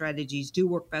assets, our strategies do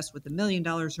work best with $1 million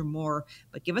or more,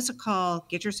 but give us a call,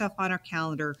 get yourself on our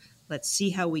calendar. Let's see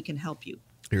how we can help you.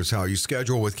 Here's how you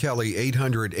schedule with Kelly,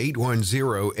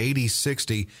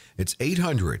 800-810-8060. It's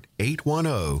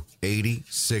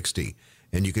 800-810-8060.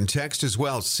 And you can text as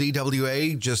well,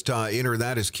 CWA, just enter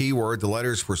that as keyword, the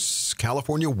letters for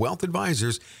California Wealth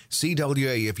Advisors,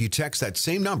 CWA. If you text that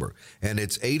same number, and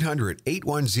it's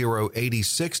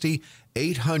 800-810-8060,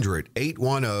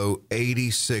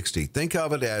 800-810-8060. Think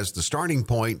of it as the starting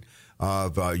point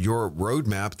of your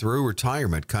roadmap through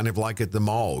retirement, kind of like at the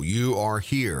mall. You are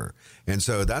here. And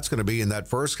so that's going to be in that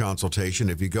first consultation.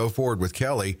 If you go forward with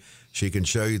Kelly, she can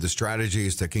show you the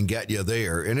strategies that can get you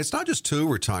there. And it's not just to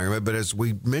retirement, but as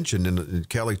we mentioned and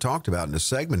Kelly talked about in a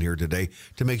segment here today,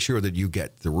 to make sure that you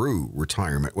get through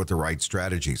retirement with the right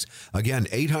strategies. Again,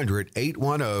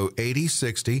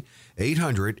 800-810-8060,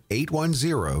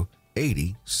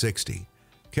 800-810-8060.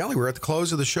 Kelly, we're at the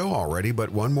close of the show already,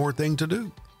 but one more thing to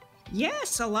do.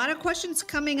 Yes, a lot of questions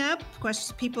coming up.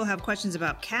 People have questions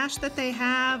about cash that they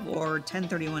have or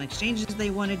 1031 exchanges they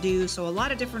want to do. So a lot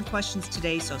of different questions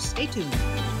today, so stay tuned.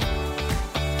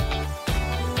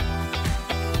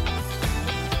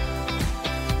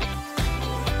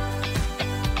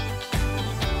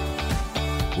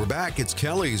 We're back. It's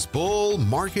Kelly's Bull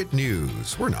Market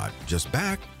News. We're not just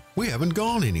back. We haven't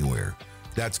gone anywhere.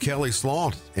 That's Kelly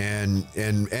Slaught and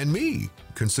me,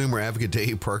 consumer advocate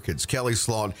Dave Perkins. Kelly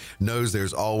Slaught knows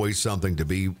there's always something to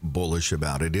be bullish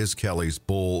about. It is Kelly's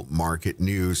Bull Market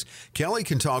News. Kelly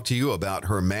can talk to you about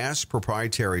her mass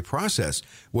proprietary process,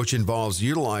 which involves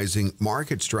utilizing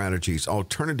market strategies,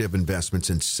 alternative investments,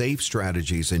 and safe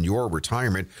strategies in your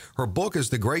retirement. Her book is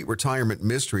The Great Retirement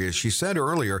Mystery. As she said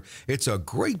earlier, it's a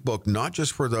great book, not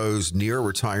just for those near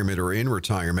retirement or in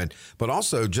retirement, but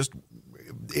also just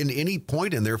in any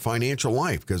point in their financial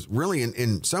life, because really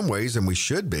in some ways, and we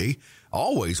should be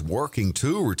always working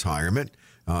to retirement,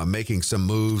 making some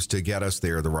moves to get us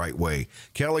there the right way.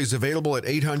 Kelly's available at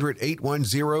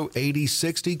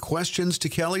 800-810-8060. Questions to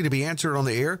Kelly to be answered on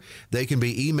the air. They can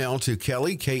be emailed to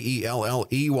Kelly, Kelley,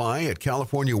 at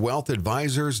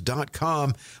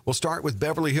CaliforniaWealthAdvisors.com. We'll start with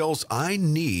Beverly Hills. I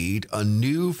need a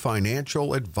new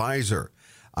financial advisor.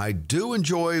 I do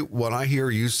enjoy what I hear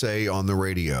you say on the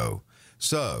radio.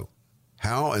 So,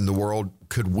 How in the world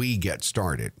could we get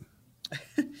started?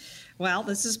 Well,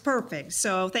 this is perfect.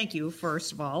 So thank you,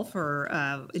 first of all,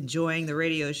 for enjoying the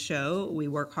radio show. We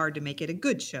work hard to make it a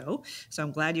good show. So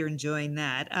I'm glad you're enjoying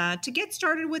that. To get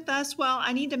started with us, well,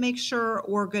 I need to make sure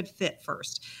we're a good fit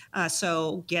first.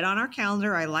 So get on our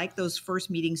calendar. I like those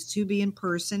first meetings to be in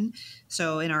person.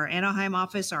 So in our Anaheim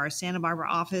office, our Santa Barbara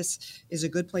office is a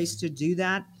good place to do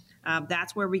that.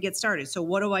 That's where we get started. So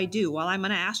what do I do? Well, I'm going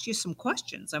to ask you some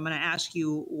questions. I'm going to ask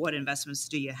you, what investments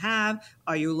do you have?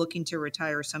 Are you looking to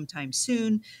retire sometime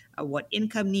soon? What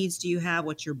income needs do you have?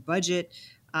 What's your budget?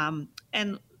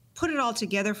 And put it all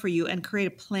together for you and create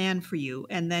a plan for you,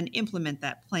 and then implement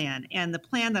that plan. And the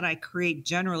plan that I create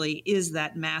generally is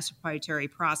that mass proprietary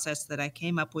process that I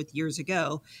came up with years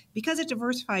ago, because it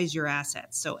diversifies your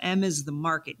assets. So M is the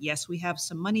market. Yes, we have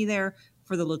some money there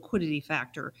for the liquidity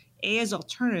factor. A is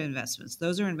alternative investments.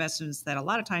 Those are investments that a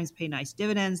lot of times pay nice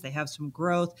dividends. They have some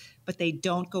growth, but they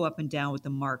don't go up and down with the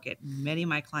market. Many of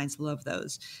my clients love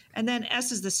those. And then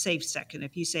S is the safe section.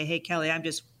 If you say, hey, Kelly, I'm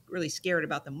just really scared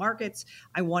about the markets,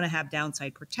 I want to have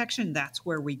downside protection, that's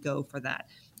where we go for that.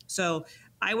 So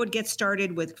I would get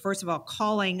started with, first of all,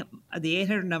 calling the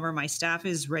 800 number. My staff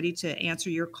is ready to answer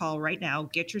your call right now.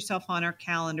 Get yourself on our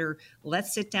calendar.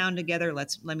 Let's sit down together.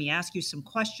 Let me ask you some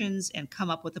questions and come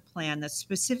up with a plan that's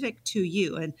specific to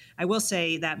you. And I will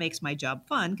say that makes my job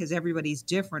fun, because everybody's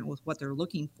different with what they're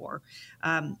looking for.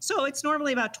 So it's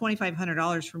normally about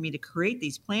 $2,500 for me to create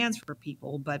these plans for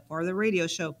people. But for the radio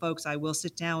show, folks, I will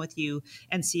sit down with you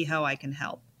and see how I can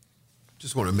help.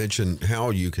 Just want to mention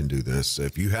how you can do this.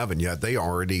 If you haven't yet, they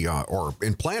already are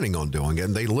in planning on doing it,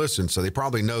 and they listen, so they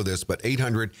probably know this, but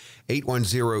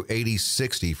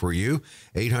 800-810-8060 for you,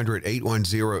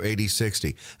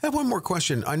 800-810-8060. I have one more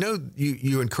question. I know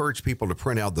you encourage people to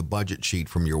print out the budget sheet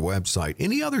from your website.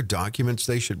 Any other documents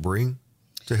they should bring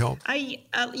to help?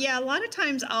 Yeah, a lot of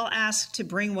times I'll ask to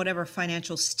bring whatever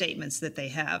financial statements that they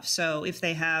have. So if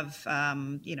they have,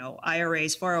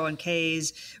 IRAs,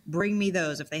 401ks, bring me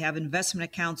those. If they have investment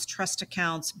accounts, trust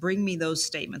accounts, bring me those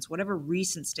statements. Whatever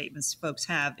recent statements folks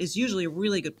have is usually a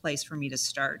really good place for me to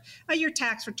start. Your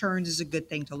tax returns is a good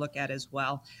thing to look at as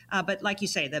well. But like you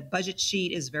say, the budget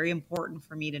sheet is very important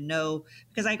for me to know,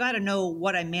 because I got to know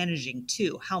what I'm managing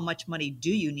too. How much money do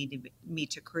you need me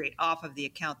to create off of the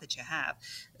account that you have?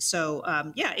 So,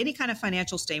 any kind of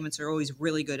financial statements are always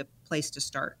really good a place to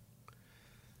start.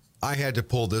 I had to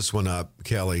pull this one up,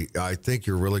 Kelly. I think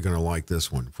you're really going to like this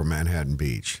one from Manhattan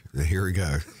Beach. Here we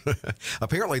go.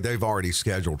 Apparently, they've already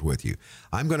scheduled with you.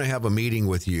 I'm going to have a meeting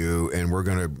with you, and we're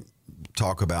going to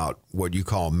talk about what you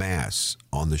call mass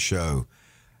on the show,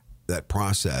 that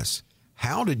process.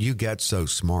 How did you get so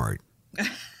smart?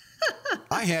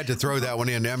 I had to throw that one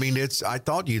in. I mean, I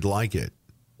thought you'd like it.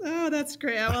 Oh, that's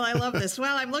great. Well, I love this.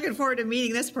 Well, I'm looking forward to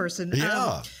meeting this person.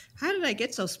 Yeah. How did I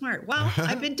get so smart? Well,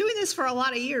 I've been doing this for a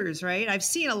lot of years, right? I've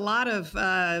seen a lot of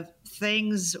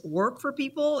things work for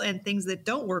people and things that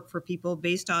don't work for people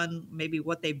based on maybe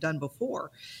what they've done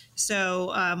before. So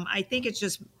I think it's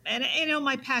just, and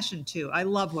my passion too. I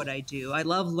love what I do. I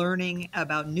love learning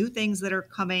about new things that are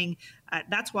coming.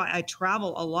 That's why I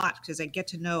travel a lot, because I get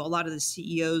to know a lot of the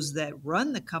CEOs that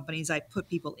run the companies I put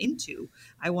people into.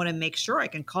 I want to make sure I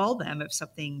can call them if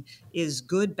something is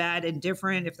good, bad, and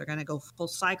different. If they're going to go full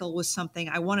cycle with something,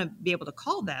 I want to be able to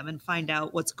call them and find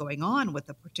out what's going on with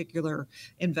a particular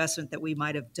investment that we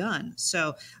might have done.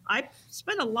 So I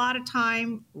spend a lot of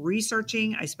time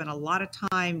researching. I spend a lot of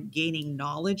time gaining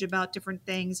knowledge about different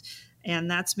things.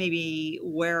 And that's maybe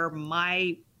where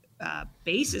my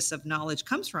basis of knowledge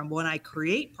comes from when I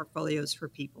create portfolios for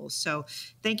people. So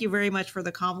thank you very much for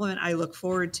the compliment. I look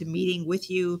forward to meeting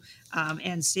with you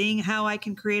and seeing how I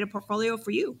can create a portfolio for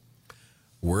you.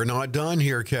 We're not done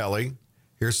here, Kelly.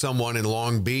 Here's someone in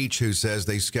Long Beach who says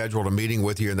they scheduled a meeting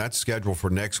with you, and that's scheduled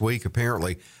for next week,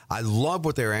 apparently. I love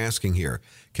what they're asking here.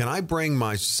 Can I bring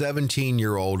my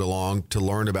 17-year-old along to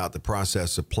learn about the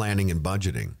process of planning and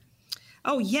budgeting?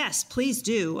 Oh, yes, please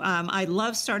do. I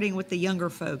love starting with the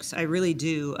younger folks. I really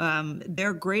do.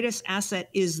 Their greatest asset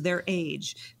is their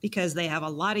age, because they have a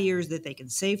lot of years that they can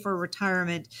save for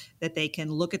retirement, that they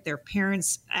can look at their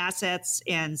parents' assets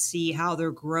and see how they're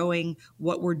growing,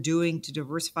 what we're doing to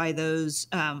diversify those.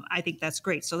 I think that's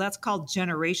great. So that's called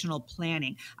generational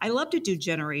planning. I love to do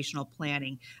generational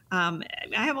planning. I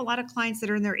have a lot of clients that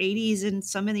are in their 80s and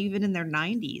some even in their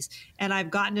 90s. And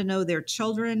I've gotten to know their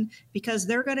children, because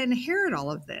they're going to inherit all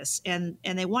of this. And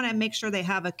they want to make sure they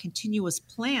have a continuous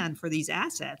plan for these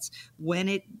assets when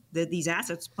it these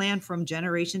assets plan from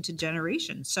generation to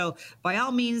generation. So by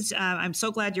all means, I'm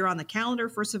so glad you're on the calendar.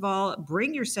 First of all,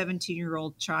 bring your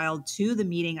 17-year-old child to the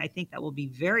meeting. I think that will be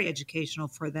very educational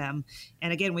for them.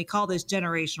 And again, we call this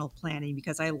generational planning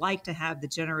because I like to have the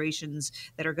generations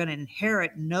that are going to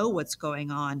inherit know what's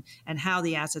going on and how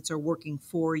the assets are working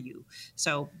for you.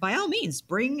 So by all means,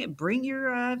 bring your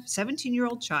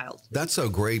 17-year-old child. That's so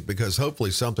great because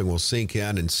hopefully something will sink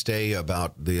in and stay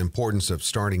about the importance of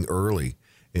starting early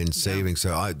in saving.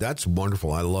 So that's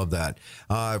wonderful. I love that.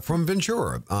 From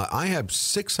Ventura, I have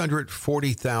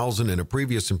 $640,000 in a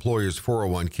previous employer's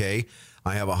 401k.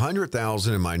 I have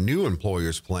 $100,000 in my new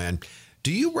employer's plan.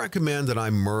 Do you recommend that I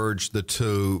merge the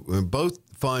two? Both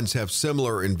funds have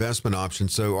similar investment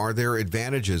options. So are there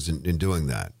advantages in doing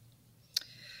that?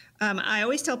 I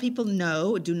always tell people,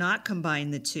 no, do not combine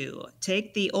the two.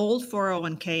 Take the old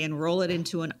 401k and roll it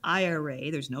into an IRA.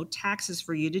 There's no taxes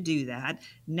for you to do that.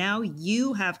 Now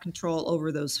you have control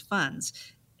over those funds.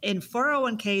 In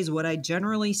 401ks, what I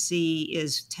generally see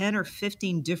is 10 or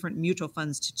 15 different mutual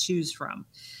funds to choose from.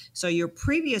 So your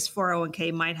previous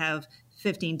 401k might have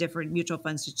 15 different mutual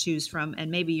funds to choose from, and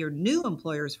maybe your new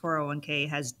employer's 401k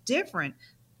has different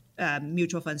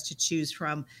mutual funds to choose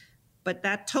from, but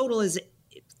that total is,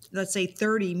 let's say,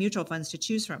 30 mutual funds to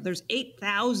choose from. There's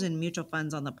 8,000 mutual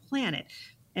funds on the planet.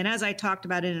 And as I talked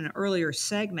about in an earlier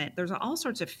segment, there's all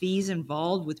sorts of fees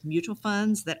involved with mutual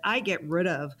funds that I get rid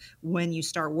of when you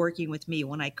start working with me,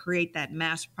 when I create that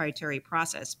mass proprietary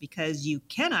process, because you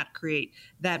cannot create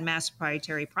that mass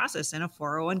proprietary process in a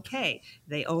 401k.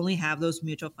 They only have those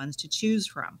mutual funds to choose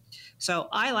from. So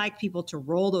I like people to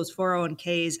roll those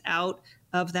 401ks out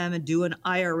of them and do an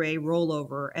IRA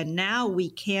rollover. And now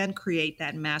we can create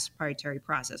that mass proprietary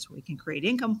process. We can create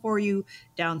income for you,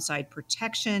 downside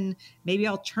protection, maybe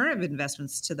alternative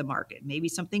investments to the market, maybe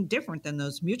something different than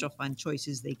those mutual fund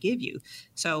choices they give you.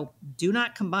 So do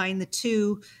not combine the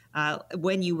two.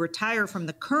 When you retire from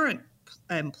the current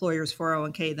employer's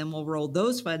 401k, then we'll roll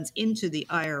those funds into the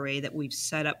IRA that we've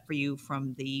set up for you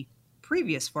from the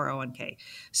previous 401k.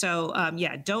 So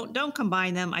don't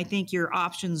combine them. I think your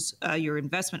options, your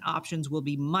investment options will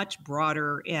be much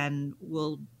broader and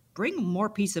will bring more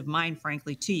peace of mind,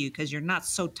 frankly, to you because you're not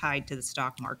so tied to the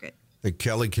stock market.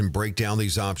 Kelly can break down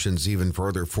these options even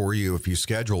further for you if you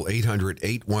schedule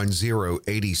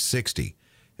 800-810-8060.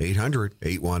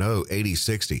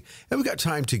 800-810-8060. And we've got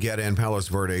time to get in Palos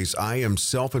Verdes. I am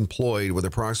self-employed with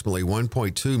approximately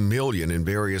 $1.2 million in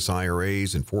various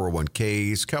IRAs and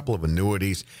 401ks, a couple of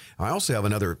annuities. I also have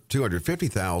another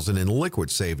 $250,000 in liquid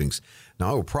savings.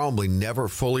 Now, I will probably never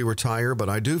fully retire, but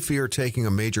I do fear taking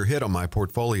a major hit on my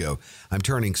portfolio. I'm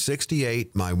turning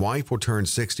 68. My wife will turn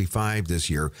 65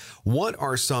 this year. What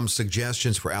are some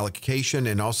suggestions for allocation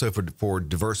and also for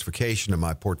diversification of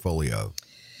my portfolio?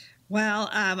 Well,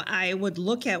 I would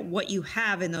look at what you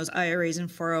have in those IRAs and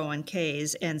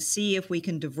 401ks and see if we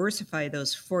can diversify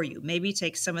those for you. Maybe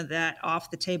take some of that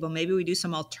off the table. Maybe we do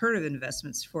some alternative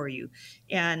investments for you.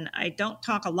 And I don't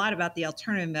talk a lot about the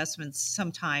alternative investments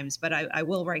sometimes, but I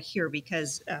will right here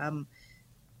because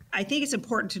I think it's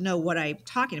important to know what I'm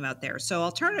talking about there. So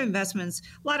alternative investments,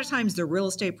 a lot of times they're real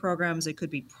estate programs. It could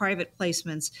be private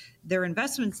placements. They're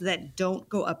investments that don't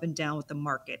go up and down with the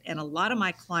market. And a lot of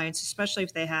my clients, especially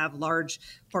if they have large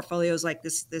portfolios like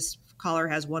this caller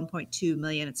has 1.2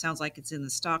 million. It sounds like it's in the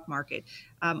stock market.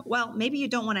 Well, maybe you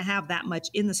don't want to have that much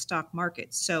in the stock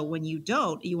market. So when you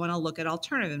don't, you want to look at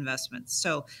alternative investments.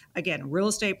 So again, real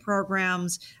estate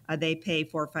programs, they pay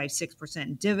 4, 5,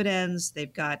 6% dividends.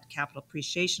 They've got capital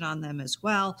appreciation on them as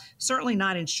well. Certainly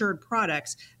not insured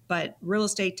products, but real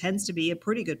estate tends to be a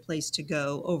pretty good place to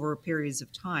go over periods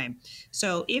of time.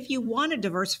 So if you want to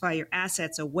diversify your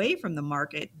assets away from the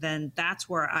market, then that's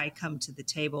where I come to the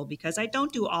table because I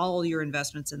don't do all your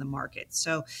investments in the market.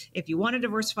 So if you want to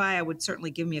diversify, I would certainly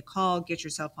give me a call, get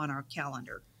yourself on our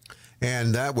calendar.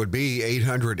 And that would be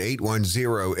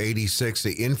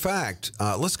 800-810-8060. In fact,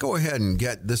 let's go ahead and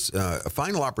get this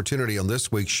final opportunity on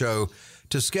this week's show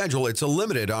to schedule. It's a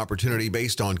limited opportunity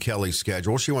based on Kelly's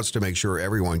schedule. She wants to make sure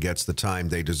everyone gets the time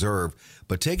they deserve,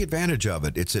 but take advantage of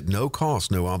it. It's at no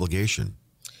cost, no obligation.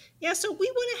 Yeah, so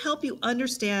we want to help you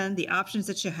understand the options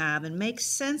that you have and make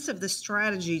sense of the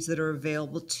strategies that are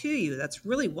available to you. That's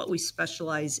really what we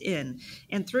specialize in.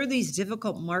 And through these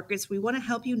difficult markets, we want to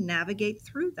help you navigate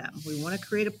through them. We want to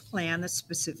create a plan that's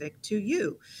specific to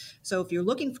you. So if you're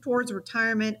looking towards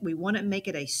retirement, we want to make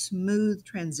it a smooth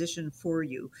transition for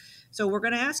you. So we're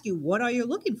going to ask you, what are you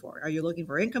looking for? Are you looking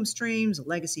for income streams,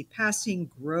 legacy passing,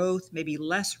 growth, maybe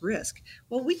less risk?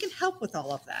 Well, we can help with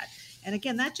all of that. And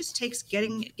again, that just takes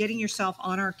getting yourself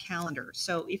on our calendar.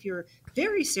 So if you're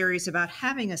very serious about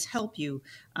having us help you,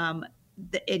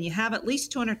 and you have at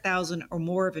least 200,000 or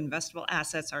more of investable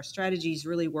assets, our strategies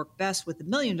really work best with $1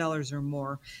 million or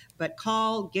more. But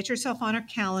call, get yourself on our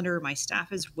calendar. My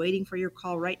staff is waiting for your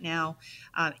call right now.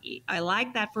 I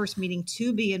like that first meeting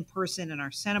to be in person in our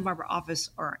Santa Barbara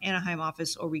office or our Anaheim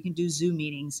office, or we can do Zoom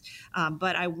meetings.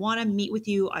 But I want to meet with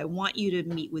you. I want you to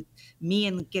meet with me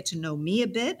and get to know me a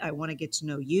bit. I want to get to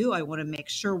know you. I want to make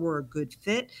sure we're a good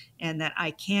fit and that I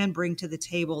can bring to the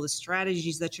table the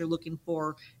strategies that you're looking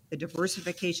for, the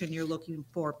diversification you're looking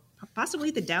for, possibly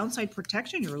the downside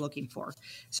protection you're looking for.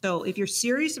 So if you're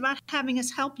serious about having us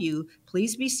help you,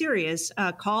 please be serious.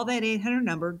 Call that 800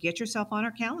 number, get yourself on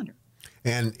our calendar.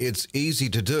 And it's easy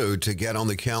to do, to get on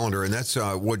the calendar. And that's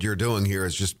what you're doing here,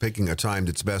 is just picking a time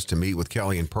that's best to meet with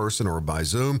Kelly in person or by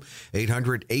Zoom,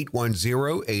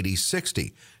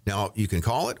 800-810-8060. Now, you can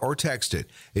call it or text it.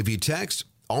 If you text,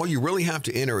 all you really have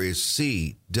to enter is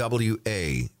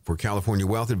CWA for California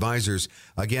Wealth Advisors.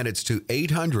 Again, it's to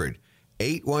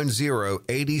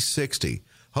 800-810-8060.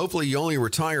 Hopefully, you only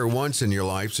retire once in your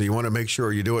life, so you want to make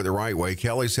sure you do it the right way.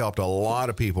 Kelly's helped a lot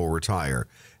of people retire,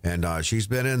 and she's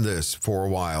been in this for a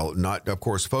while, not, of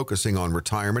course, focusing on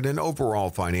retirement and overall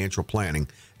financial planning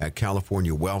at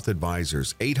California Wealth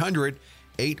Advisors.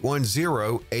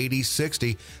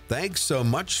 800-810-8060. Thanks so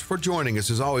much for joining us,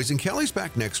 as always. And Kelly's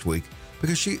back next week,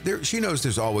 because she knows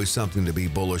there's always something to be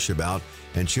bullish about,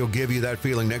 and she'll give you that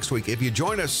feeling next week if you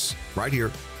join us right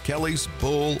here, Kelly's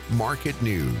Bull Market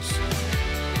News.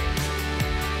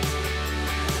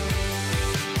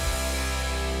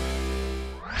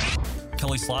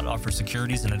 Kelly Slott offers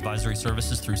securities and advisory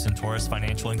services through Centaurus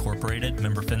Financial Incorporated,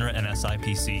 member FINRA and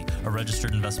SIPC, a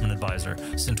registered investment advisor.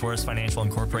 Centaurus Financial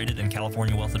Incorporated and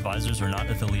California Wealth Advisors are not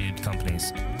affiliated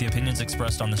companies. The opinions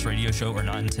expressed on this radio show are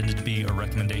not intended to be a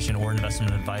recommendation or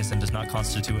investment advice and does not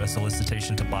constitute a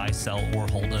solicitation to buy, sell, or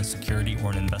hold a security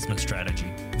or an investment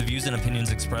strategy. The views and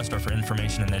opinions expressed are for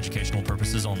information and educational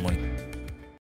purposes only.